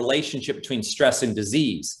measuring the relationship between stress and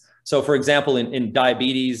disease. So for example, in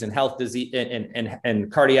diabetes and health disease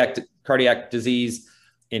and cardiac disease,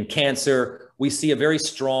 in cancer, we see a very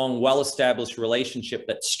strong, well-established relationship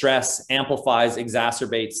that stress amplifies,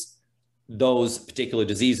 exacerbates those particular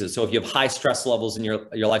diseases. So if you have high stress levels in your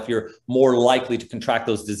life, you're more likely to contract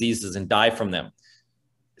those diseases and die from them.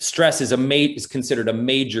 Stress is considered a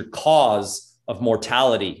major cause of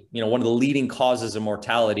mortality, one of the leading causes of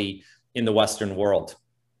mortality in the Western world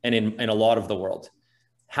and in a lot of the world.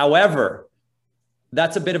 However,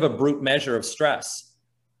 that's a bit of a brute measure of stress.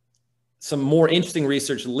 Some more interesting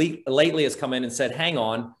research lately has come in and said, hang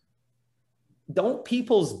on, don't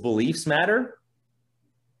people's beliefs matter?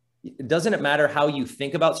 Doesn't it matter how you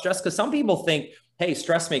think about stress? Because some people think, hey,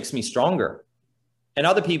 stress makes me stronger. And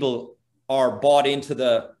other people are bought into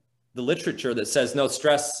the literature that says, no,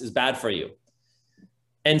 stress is bad for you.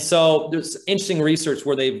 And so there's interesting research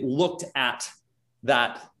where they've looked at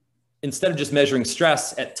that, instead of just measuring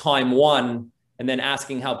stress at time one and then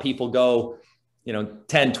asking how people go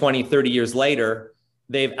 10, 20, 30 years later,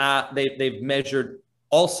 they've measured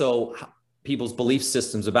also people's belief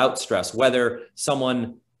systems about stress, whether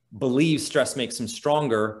someone believes stress makes them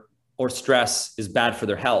stronger or stress is bad for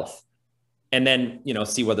their health, and then,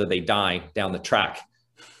 see whether they die down the track.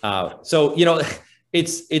 So,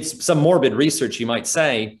 it's some morbid research, you might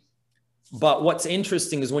say, but what's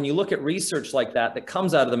interesting is when you look at research like that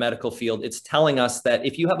comes out of the medical field, it's telling us that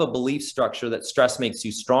if you have a belief structure that stress makes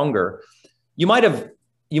you stronger, you might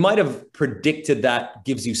have predicted that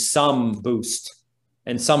gives you some boost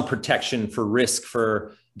and some protection for risk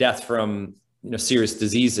for death from serious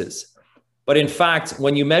diseases. But in fact,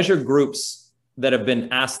 when you measure groups that have been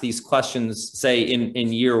asked these questions, say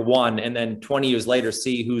in year one, and then 20 years later,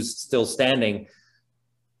 see who's still standing,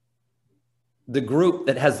 the group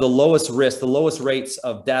that has the lowest risk, the lowest rates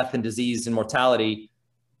of death and disease and mortality,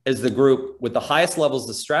 is the group with the highest levels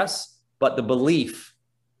of stress, but the belief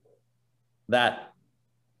that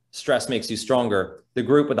stress makes you stronger. The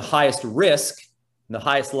group with the highest risk and the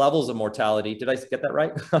highest levels of mortality. Did I get that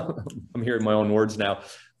right? I'm hearing my own words now.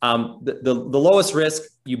 The lowest risk,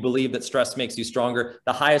 you believe that stress makes you stronger.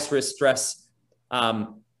 The highest risk, stress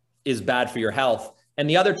is bad for your health. And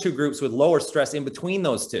the other two groups with lower stress in between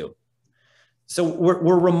those two. So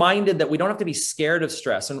we're reminded that we don't have to be scared of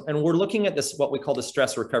stress. And we're looking at this, what we call the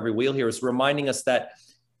stress recovery wheel here, is reminding us that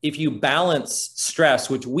if you balance stress,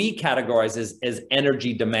 which we categorize as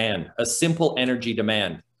energy demand, a simple energy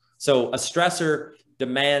demand. So a stressor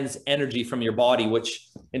demands energy from your body, which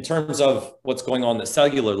in terms of what's going on at the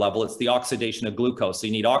cellular level, it's the oxidation of glucose. So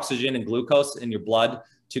you need oxygen and glucose in your blood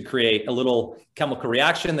to create a little chemical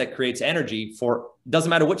reaction that creates energy for, doesn't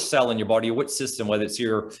matter which cell in your body or which system, whether it's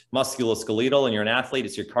your musculoskeletal and you're an athlete,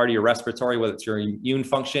 it's your cardiorespiratory, whether it's your immune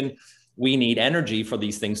function, we need energy for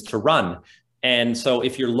these things to run. And so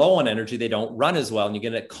if you're low on energy, they don't run as well and you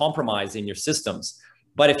get a compromise in your systems.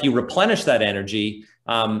 But if you replenish that energy,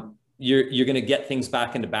 you're going to get things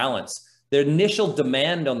back into balance. The initial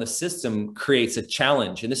demand on the system creates a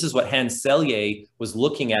challenge. And this is what Hans Selye was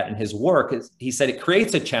looking at in his work. He said it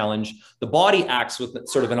creates a challenge. The body acts with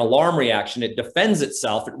sort of an alarm reaction. It defends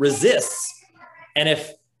itself. It resists. And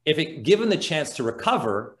if it given the chance to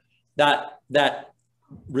recover, that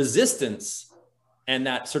resistance and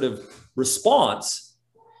that sort of response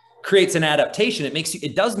creates an adaptation.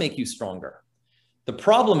 It does make you stronger. The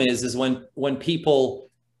problem is when people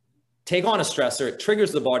take on a stressor, it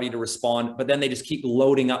triggers the body to respond, but then they just keep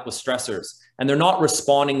loading up with stressors and they're not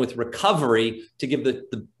responding with recovery to give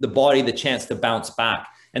the body the chance to bounce back.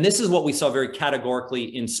 And this is what we saw very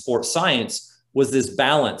categorically in sports science, was this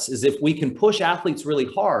balance, is if we can push athletes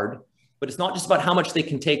really hard, but it's not just about how much they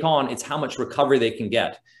can take on, it's how much recovery they can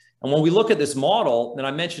get. And when we look at this model, and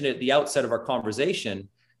I mentioned it at the outset of our conversation,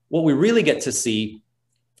 what we really get to see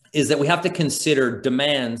is that we have to consider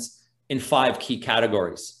demands in 5 key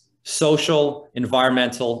categories: social,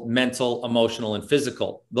 environmental, mental, emotional, and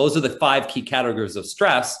physical. Those are the 5 key categories of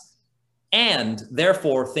stress. And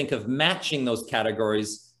therefore, think of matching those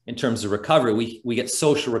categories in terms of recovery. We get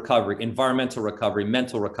social recovery, environmental recovery,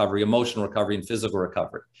 mental recovery, emotional recovery, and physical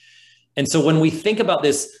recovery. And so when we think about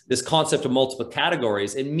this concept of multiple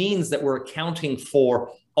categories, it means that we're accounting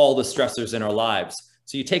for all the stressors in our lives.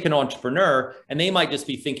 So you take an entrepreneur and they might just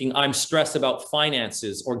be thinking, I'm stressed about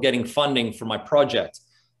finances or getting funding for my project.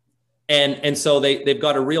 And so they've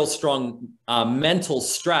got a real strong mental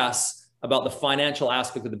stress about the financial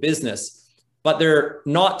aspect of the business, but they're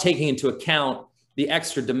not taking into account the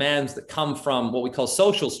extra demands that come from what we call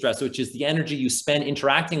social stress, which is the energy you spend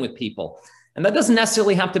interacting with people. And that doesn't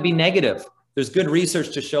necessarily have to be negative. There's good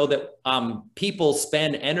research to show that people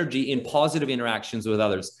spend energy in positive interactions with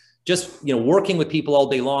others. Just working with people all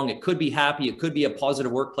day long, it could be happy, it could be a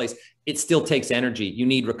positive workplace. It still takes energy. You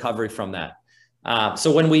need recovery from that.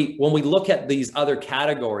 So when we look at these other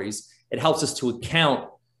categories, it helps us to account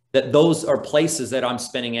that those are places that I'm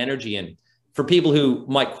spending energy in. For people who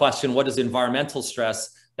might question, what is environmental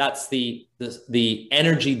stress? That's the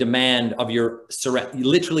energy demand of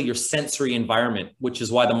literally your sensory environment, which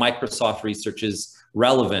is why the Microsoft research is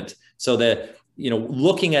relevant. So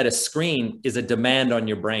looking at a screen is a demand on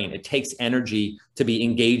your brain. It takes energy to be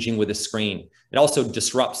engaging with a screen. It also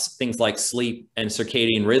disrupts things like sleep and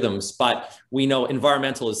circadian rhythms, but we know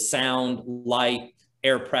environmental is sound, light,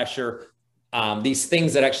 air pressure, these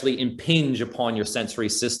things that actually impinge upon your sensory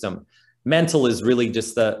system. Mental is really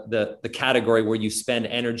just the category where you spend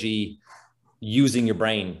energy using your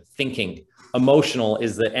brain, thinking. Emotional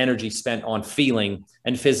is the energy spent on feeling,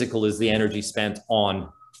 and physical is the energy spent on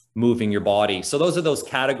moving your body. So those are those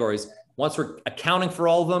categories. Once we're accounting for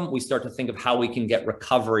all of them, we start to think of how we can get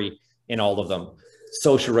recovery in all of them.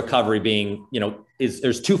 Social recovery being,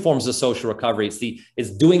 there's 2 forms of social recovery.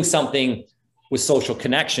 It's doing something with social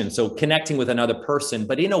connection. So connecting with another person,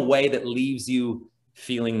 but in a way that leaves you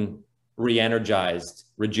feeling re-energized,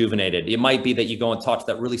 rejuvenated. It might be that you go and talk to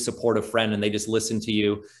that really supportive friend and they just listen to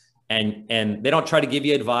you and they don't try to give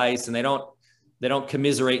you advice and they don't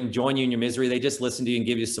commiserate and join you in your misery. They just listen to you and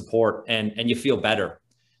give you support and you feel better.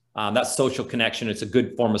 That's social connection. It's a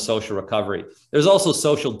good form of social recovery. There's also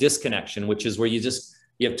social disconnection, which is where you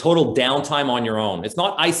have total downtime on your own. It's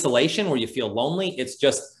not isolation where you feel lonely. It's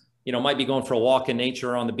just, might be going for a walk in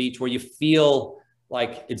nature or on the beach where you feel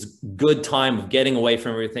like it's good time of getting away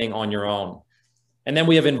from everything on your own. And then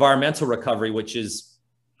we have environmental recovery, which is,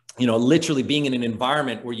 literally being in an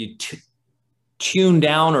environment where you tune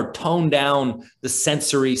down or tone down the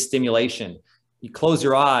sensory stimulation. You close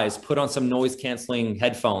your eyes, put on some noise canceling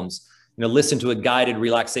headphones, listen to a guided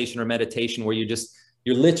relaxation or meditation where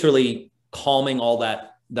you're literally calming all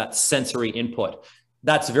that sensory input.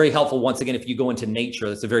 That's very helpful. Once again, if you go into nature,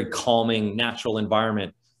 that's a very calming, natural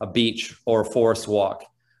environment, a beach or a forest walk.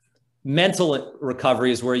 Mental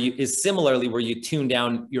recovery is similarly where you tune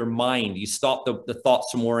down your mind. You stop the thoughts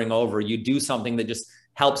from worrying over. You do something that just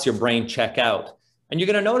helps your brain check out. And you're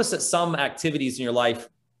going to notice that some activities in your life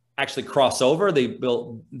actually cross over. They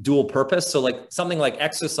build dual purpose. So like something like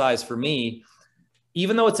exercise for me,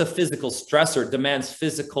 even though it's a physical stressor, it demands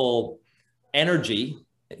physical energy,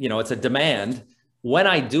 it's a demand. When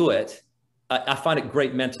I do it, I find it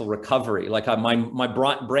great mental recovery. Like my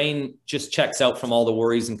brain just checks out from all the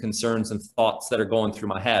worries and concerns and thoughts that are going through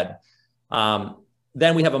my head.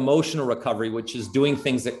 Then we have emotional recovery, which is doing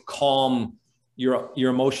things that calm your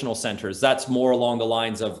emotional centers. That's more along the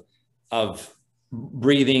lines of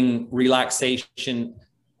breathing, relaxation.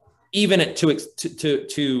 Even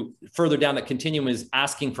to further down the continuum is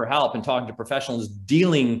asking for help and talking to professionals,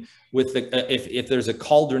 dealing with if there's a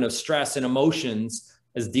cauldron of stress and emotions,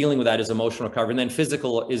 as dealing with that is emotional recovery. And then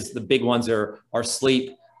physical is the big ones are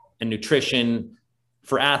sleep and nutrition.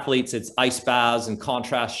 For athletes, it's ice baths and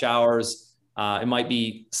contrast showers. It might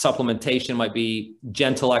be supplementation, might be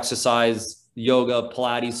gentle exercise, yoga,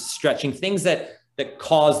 Pilates, stretching, things that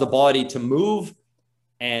cause the body to move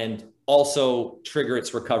and also trigger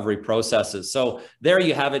its recovery processes. So there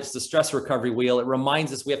you have it. It's the stress recovery wheel. It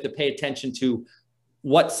reminds us we have to pay attention to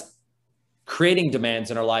what's creating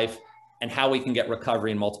demands in our life and how we can get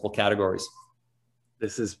recovery in multiple categories.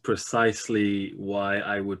 This is precisely why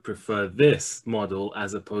I would prefer this model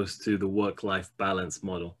as opposed to the work-life balance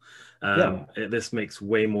model. This makes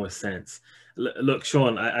way more sense. Look,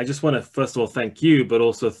 Sean, I just want to first of all thank you, but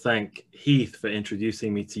also thank Heath for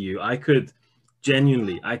introducing me to you. I could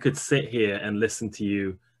sit here and listen to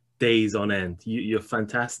you days on end. You're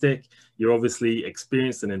fantastic. You're obviously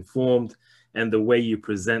experienced and informed, and the way you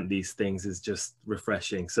present these things is just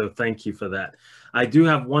refreshing. So thank you for that. I do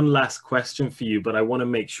have one last question for you, but I want to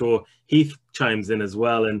make sure Heath chimes in as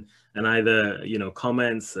well and either,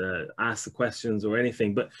 comments, ask the questions or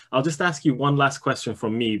anything. But I'll just ask you one last question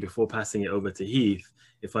from me before passing it over to Heath,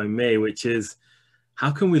 if I may, which is,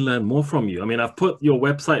 how can we learn more from you? I mean, I've put your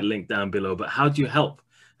website link down below, but how do you help?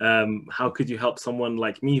 How could you help someone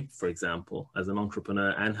like me, for example, as an entrepreneur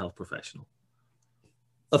and health professional?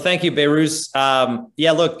 Well, thank you, Behrooz.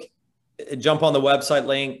 Look, jump on the website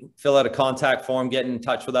link, fill out a contact form, get in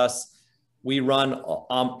touch with us. We run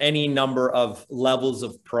any number of levels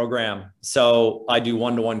of program. So I do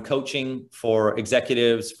one-to-one coaching for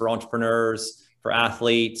executives, for entrepreneurs, for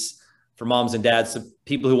athletes, for moms and dads, so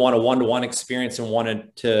people who want a one-to-one experience and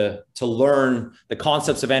wanted to learn the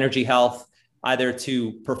concepts of energy health, either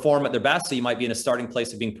to perform at their best. So you might be in a starting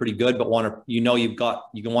place of being pretty good, but you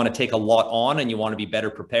can want to take a lot on and you want to be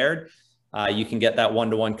better prepared. You can get that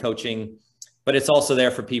one-to-one coaching, but it's also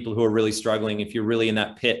there for people who are really struggling. If you're really in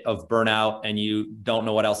that pit of burnout and you don't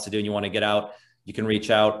know what else to do and you want to get out, you can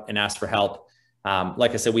reach out and ask for help.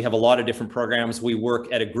 Like I said, we have a lot of different programs. We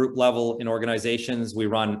work at a group level in organizations. We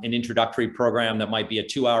run an introductory program that might be a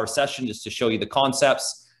 2-hour session just to show you the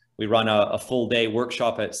concepts. We run a full day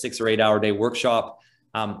workshop, a 6 or 8 hour day workshop.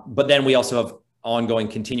 But then we also have ongoing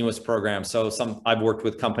continuous programs. So I've worked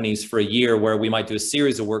with companies for a year where we might do a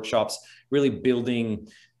series of workshops, really building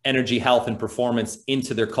energy, health, and performance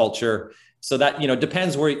into their culture. So that,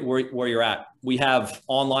 depends where you're at. We have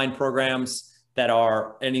online programs that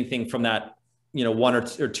are anything from that, 1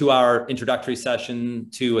 or 2 hour introductory session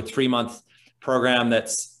to a 3-month program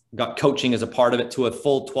that's got coaching as a part of it, to a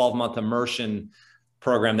full 12-month immersion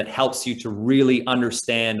program that helps you to really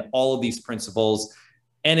understand all of these principles.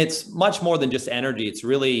 And it's much more than just energy. It's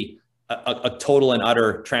really a total and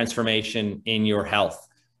utter transformation in your health,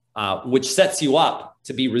 which sets you up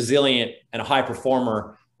to be resilient and a high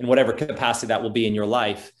performer in whatever capacity that will be in your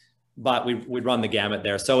life. But we run the gamut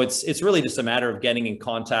there. So it's really just a matter of getting in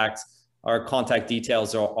contact. Our contact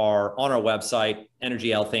details are on our website,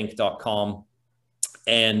 energyhealthinc.com.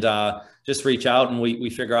 And just reach out and we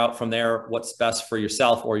figure out from there what's best for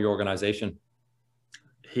yourself or your organization.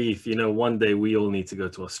 Heath, one day we all need to go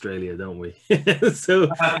to Australia, don't we? So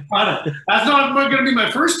that's not going to be my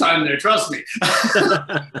first time there, trust me.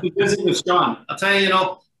 Visiting with Sean. I'll tell you,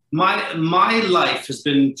 my life has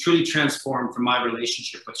been truly transformed from my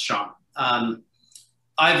relationship with Sean.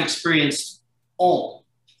 I've experienced all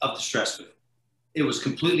of the stress with it. It was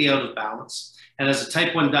completely out of balance. And as a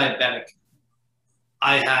type 1 diabetic,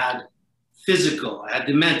 I had physical, I had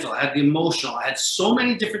the mental, I had the emotional, I had so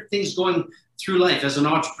many different things going through life as an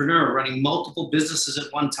entrepreneur, running multiple businesses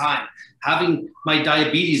at one time, having my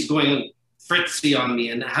diabetes going fritzy on me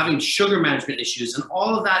and having sugar management issues and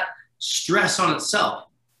all of that stress on itself.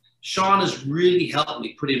 Sean has really helped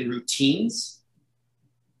me put in routines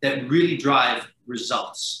that really drive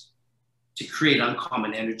results to create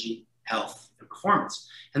uncommon energy, health, and performance.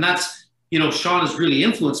 And that's, Sean has really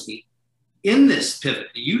influenced me in this pivot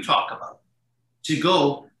that you talk about to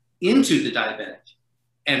go into the diabetic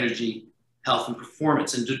energy, health, and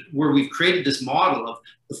performance, and where we've created this model of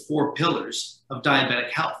the 4 pillars of diabetic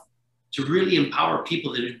health to really empower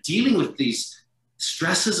people that are dealing with these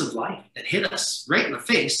stresses of life that hit us right in the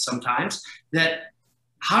face sometimes. That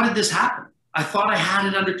how did this happen? I thought I had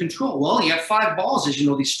it under control. Well, you have 5 balls, as you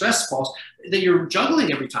know, these stress balls that you're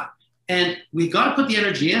juggling every time. And we've got to put the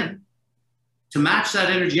energy in to match that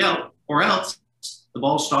energy out, or else the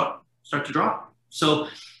balls start to drop. So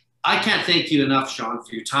I can't thank you enough, Sean,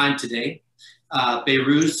 for your time today.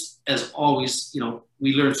 Behrooz, as always,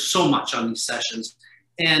 we learned so much on these sessions.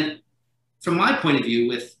 And from my point of view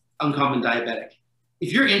with Uncommon Diabetic,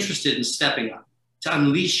 if you're interested in stepping up to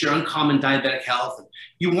unleash your uncommon diabetic health, and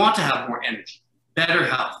you want to have more energy, better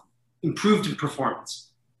health, improved in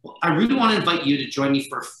performance, well, I really want to invite you to join me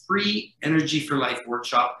for a free Energy for Life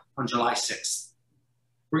workshop on July 6th.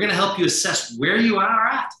 We're going to help you assess where you are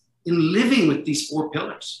at in living with these 4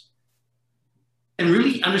 pillars and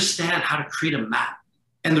really understand how to create a map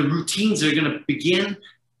and the routines that are going to begin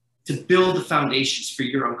to build the foundations for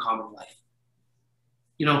your uncommon life.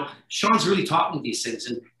 Sean's really taught me these things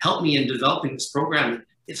and helped me in developing this program.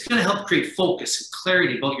 It's going to help create focus and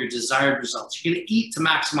clarity about your desired results. You're going to eat to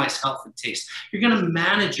maximize health and taste. You're going to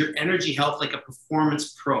manage your energy health like a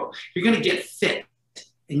performance pro. You're going to get fit,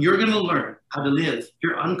 and you're going to learn how to live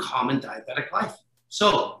your uncommon diabetic life.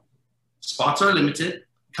 So spots are limited.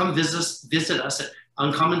 Come visit us at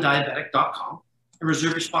uncommondiabetic.com and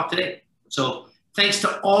reserve your spot today. So thanks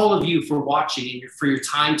to all of you for watching and for your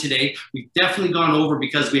time today. We've definitely gone over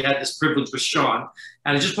because we had this privilege with Sean.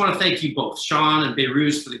 And I just want to thank you both, Sean and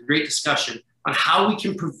Behrooz, for the great discussion on how we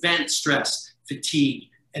can prevent stress, fatigue,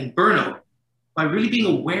 and burnout by really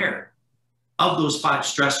being aware of those 5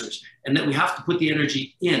 stressors, and that we have to put the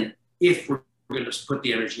energy in if we're going to put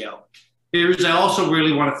the energy out. Behrooz, I also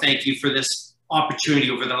really want to thank you for this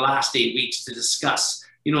opportunity over the last 8 weeks to discuss,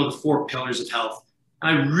 the 4 pillars of health.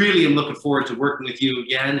 I really am looking forward to working with you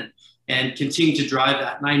again and continue to drive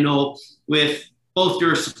that. And I know with both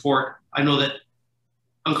your support, I know that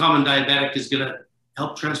Uncommon Diabetic is going to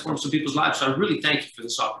help transform some people's lives. So I really thank you for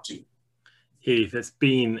this opportunity. Heath, it's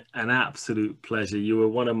been an absolute pleasure. You were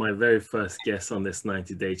one of my very first guests on this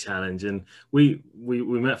 90-day challenge, and we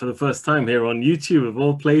met for the first time here on YouTube, of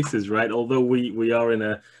all places, right? Although we are in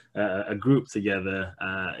a group together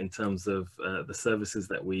in terms of the services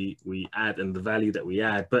that we add and the value that we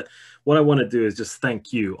add. But what I want to do is just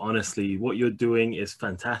thank you. Honestly, what you're doing is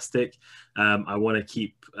fantastic. I want to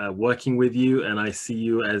keep working with you, and I see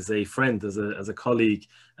you as a friend, as a colleague.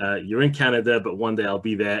 You're in Canada, but one day I'll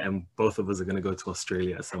be there, and both of us are going to go to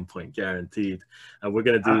Australia at some point, guaranteed. We're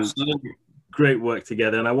going to do Absolutely great work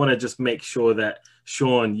together. And I want to just make sure that,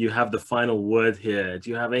 Sean, you have the final word here. Do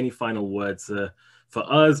you have any final words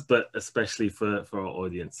for us, but especially for our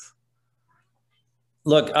audience?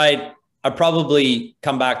 Look, I probably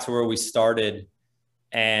come back to where we started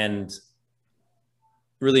and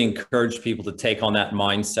really encourage people to take on that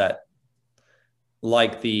mindset,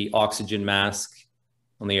 like the oxygen mask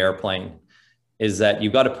on the airplane, is that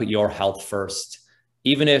you've got to put your health first.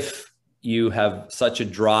 Even if you have such a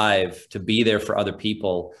drive to be there for other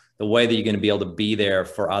people, the way that you're going to be able to be there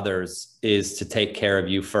for others is to take care of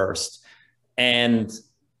you first. And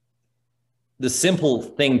the simple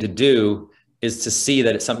thing to do is to see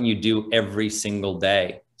that it's something you do every single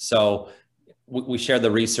day. So we share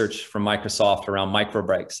the research from Microsoft around micro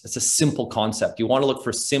breaks. It's a simple concept. You want to look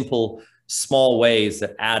for simple, small ways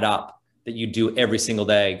that add up that you do every single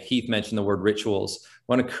day. Heath mentioned the word rituals.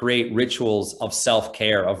 We want to create rituals of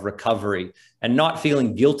self-care, of recovery, and not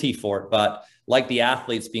feeling guilty for it, but like the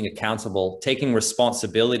athletes, being accountable, taking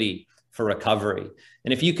responsibility for recovery.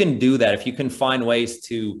 And if you can do that, if you can find ways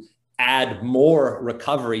to add more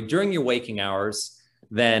recovery during your waking hours,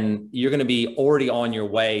 then you're going to be already on your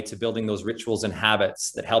way to building those rituals and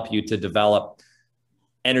habits that help you to develop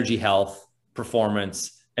energy health,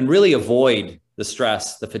 performance, and really avoid the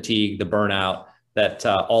stress, the fatigue, the burnout that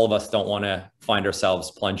all of us don't want to find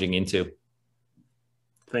ourselves plunging into.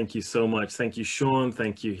 Thank you so much. Thank you, Sean.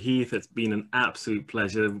 Thank you, Heath. It's been an absolute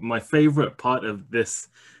pleasure. My favorite part of this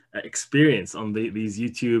experience on these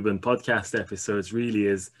YouTube and podcast episodes really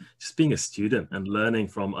is just being a student and learning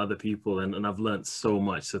from other people. And I've learned so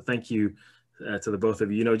much. So thank you to the both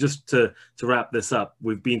of you. Just to wrap this up,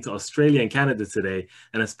 we've been to Australia and Canada today.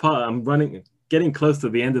 And as part, getting close to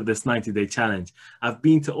the end of this 90-day challenge. I've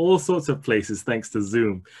been to all sorts of places thanks to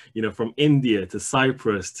Zoom, from India to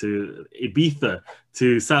Cyprus to Ibiza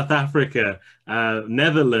to South Africa,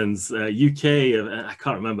 Netherlands, UK, I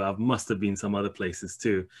can't remember, I must have been some other places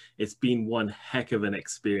too. It's been one heck of an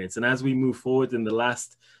experience. And as we move forward in the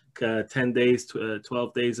last 10 days,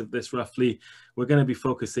 12 days of this roughly, we're going to be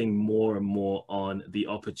focusing more and more on the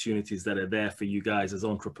opportunities that are there for you guys as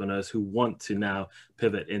entrepreneurs who want to now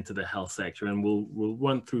pivot into the health sector. And we'll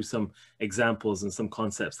run through some examples and some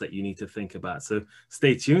concepts that you need to think about. So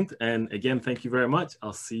stay tuned. And again, thank you very much.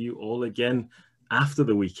 I'll see you all again after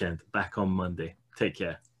the weekend, back on Monday. Take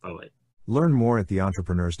care. Bye-bye. Learn more at The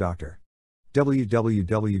Entrepreneur's Doctor.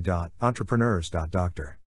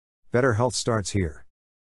 www.entrepreneurs.doctor. Better health starts here.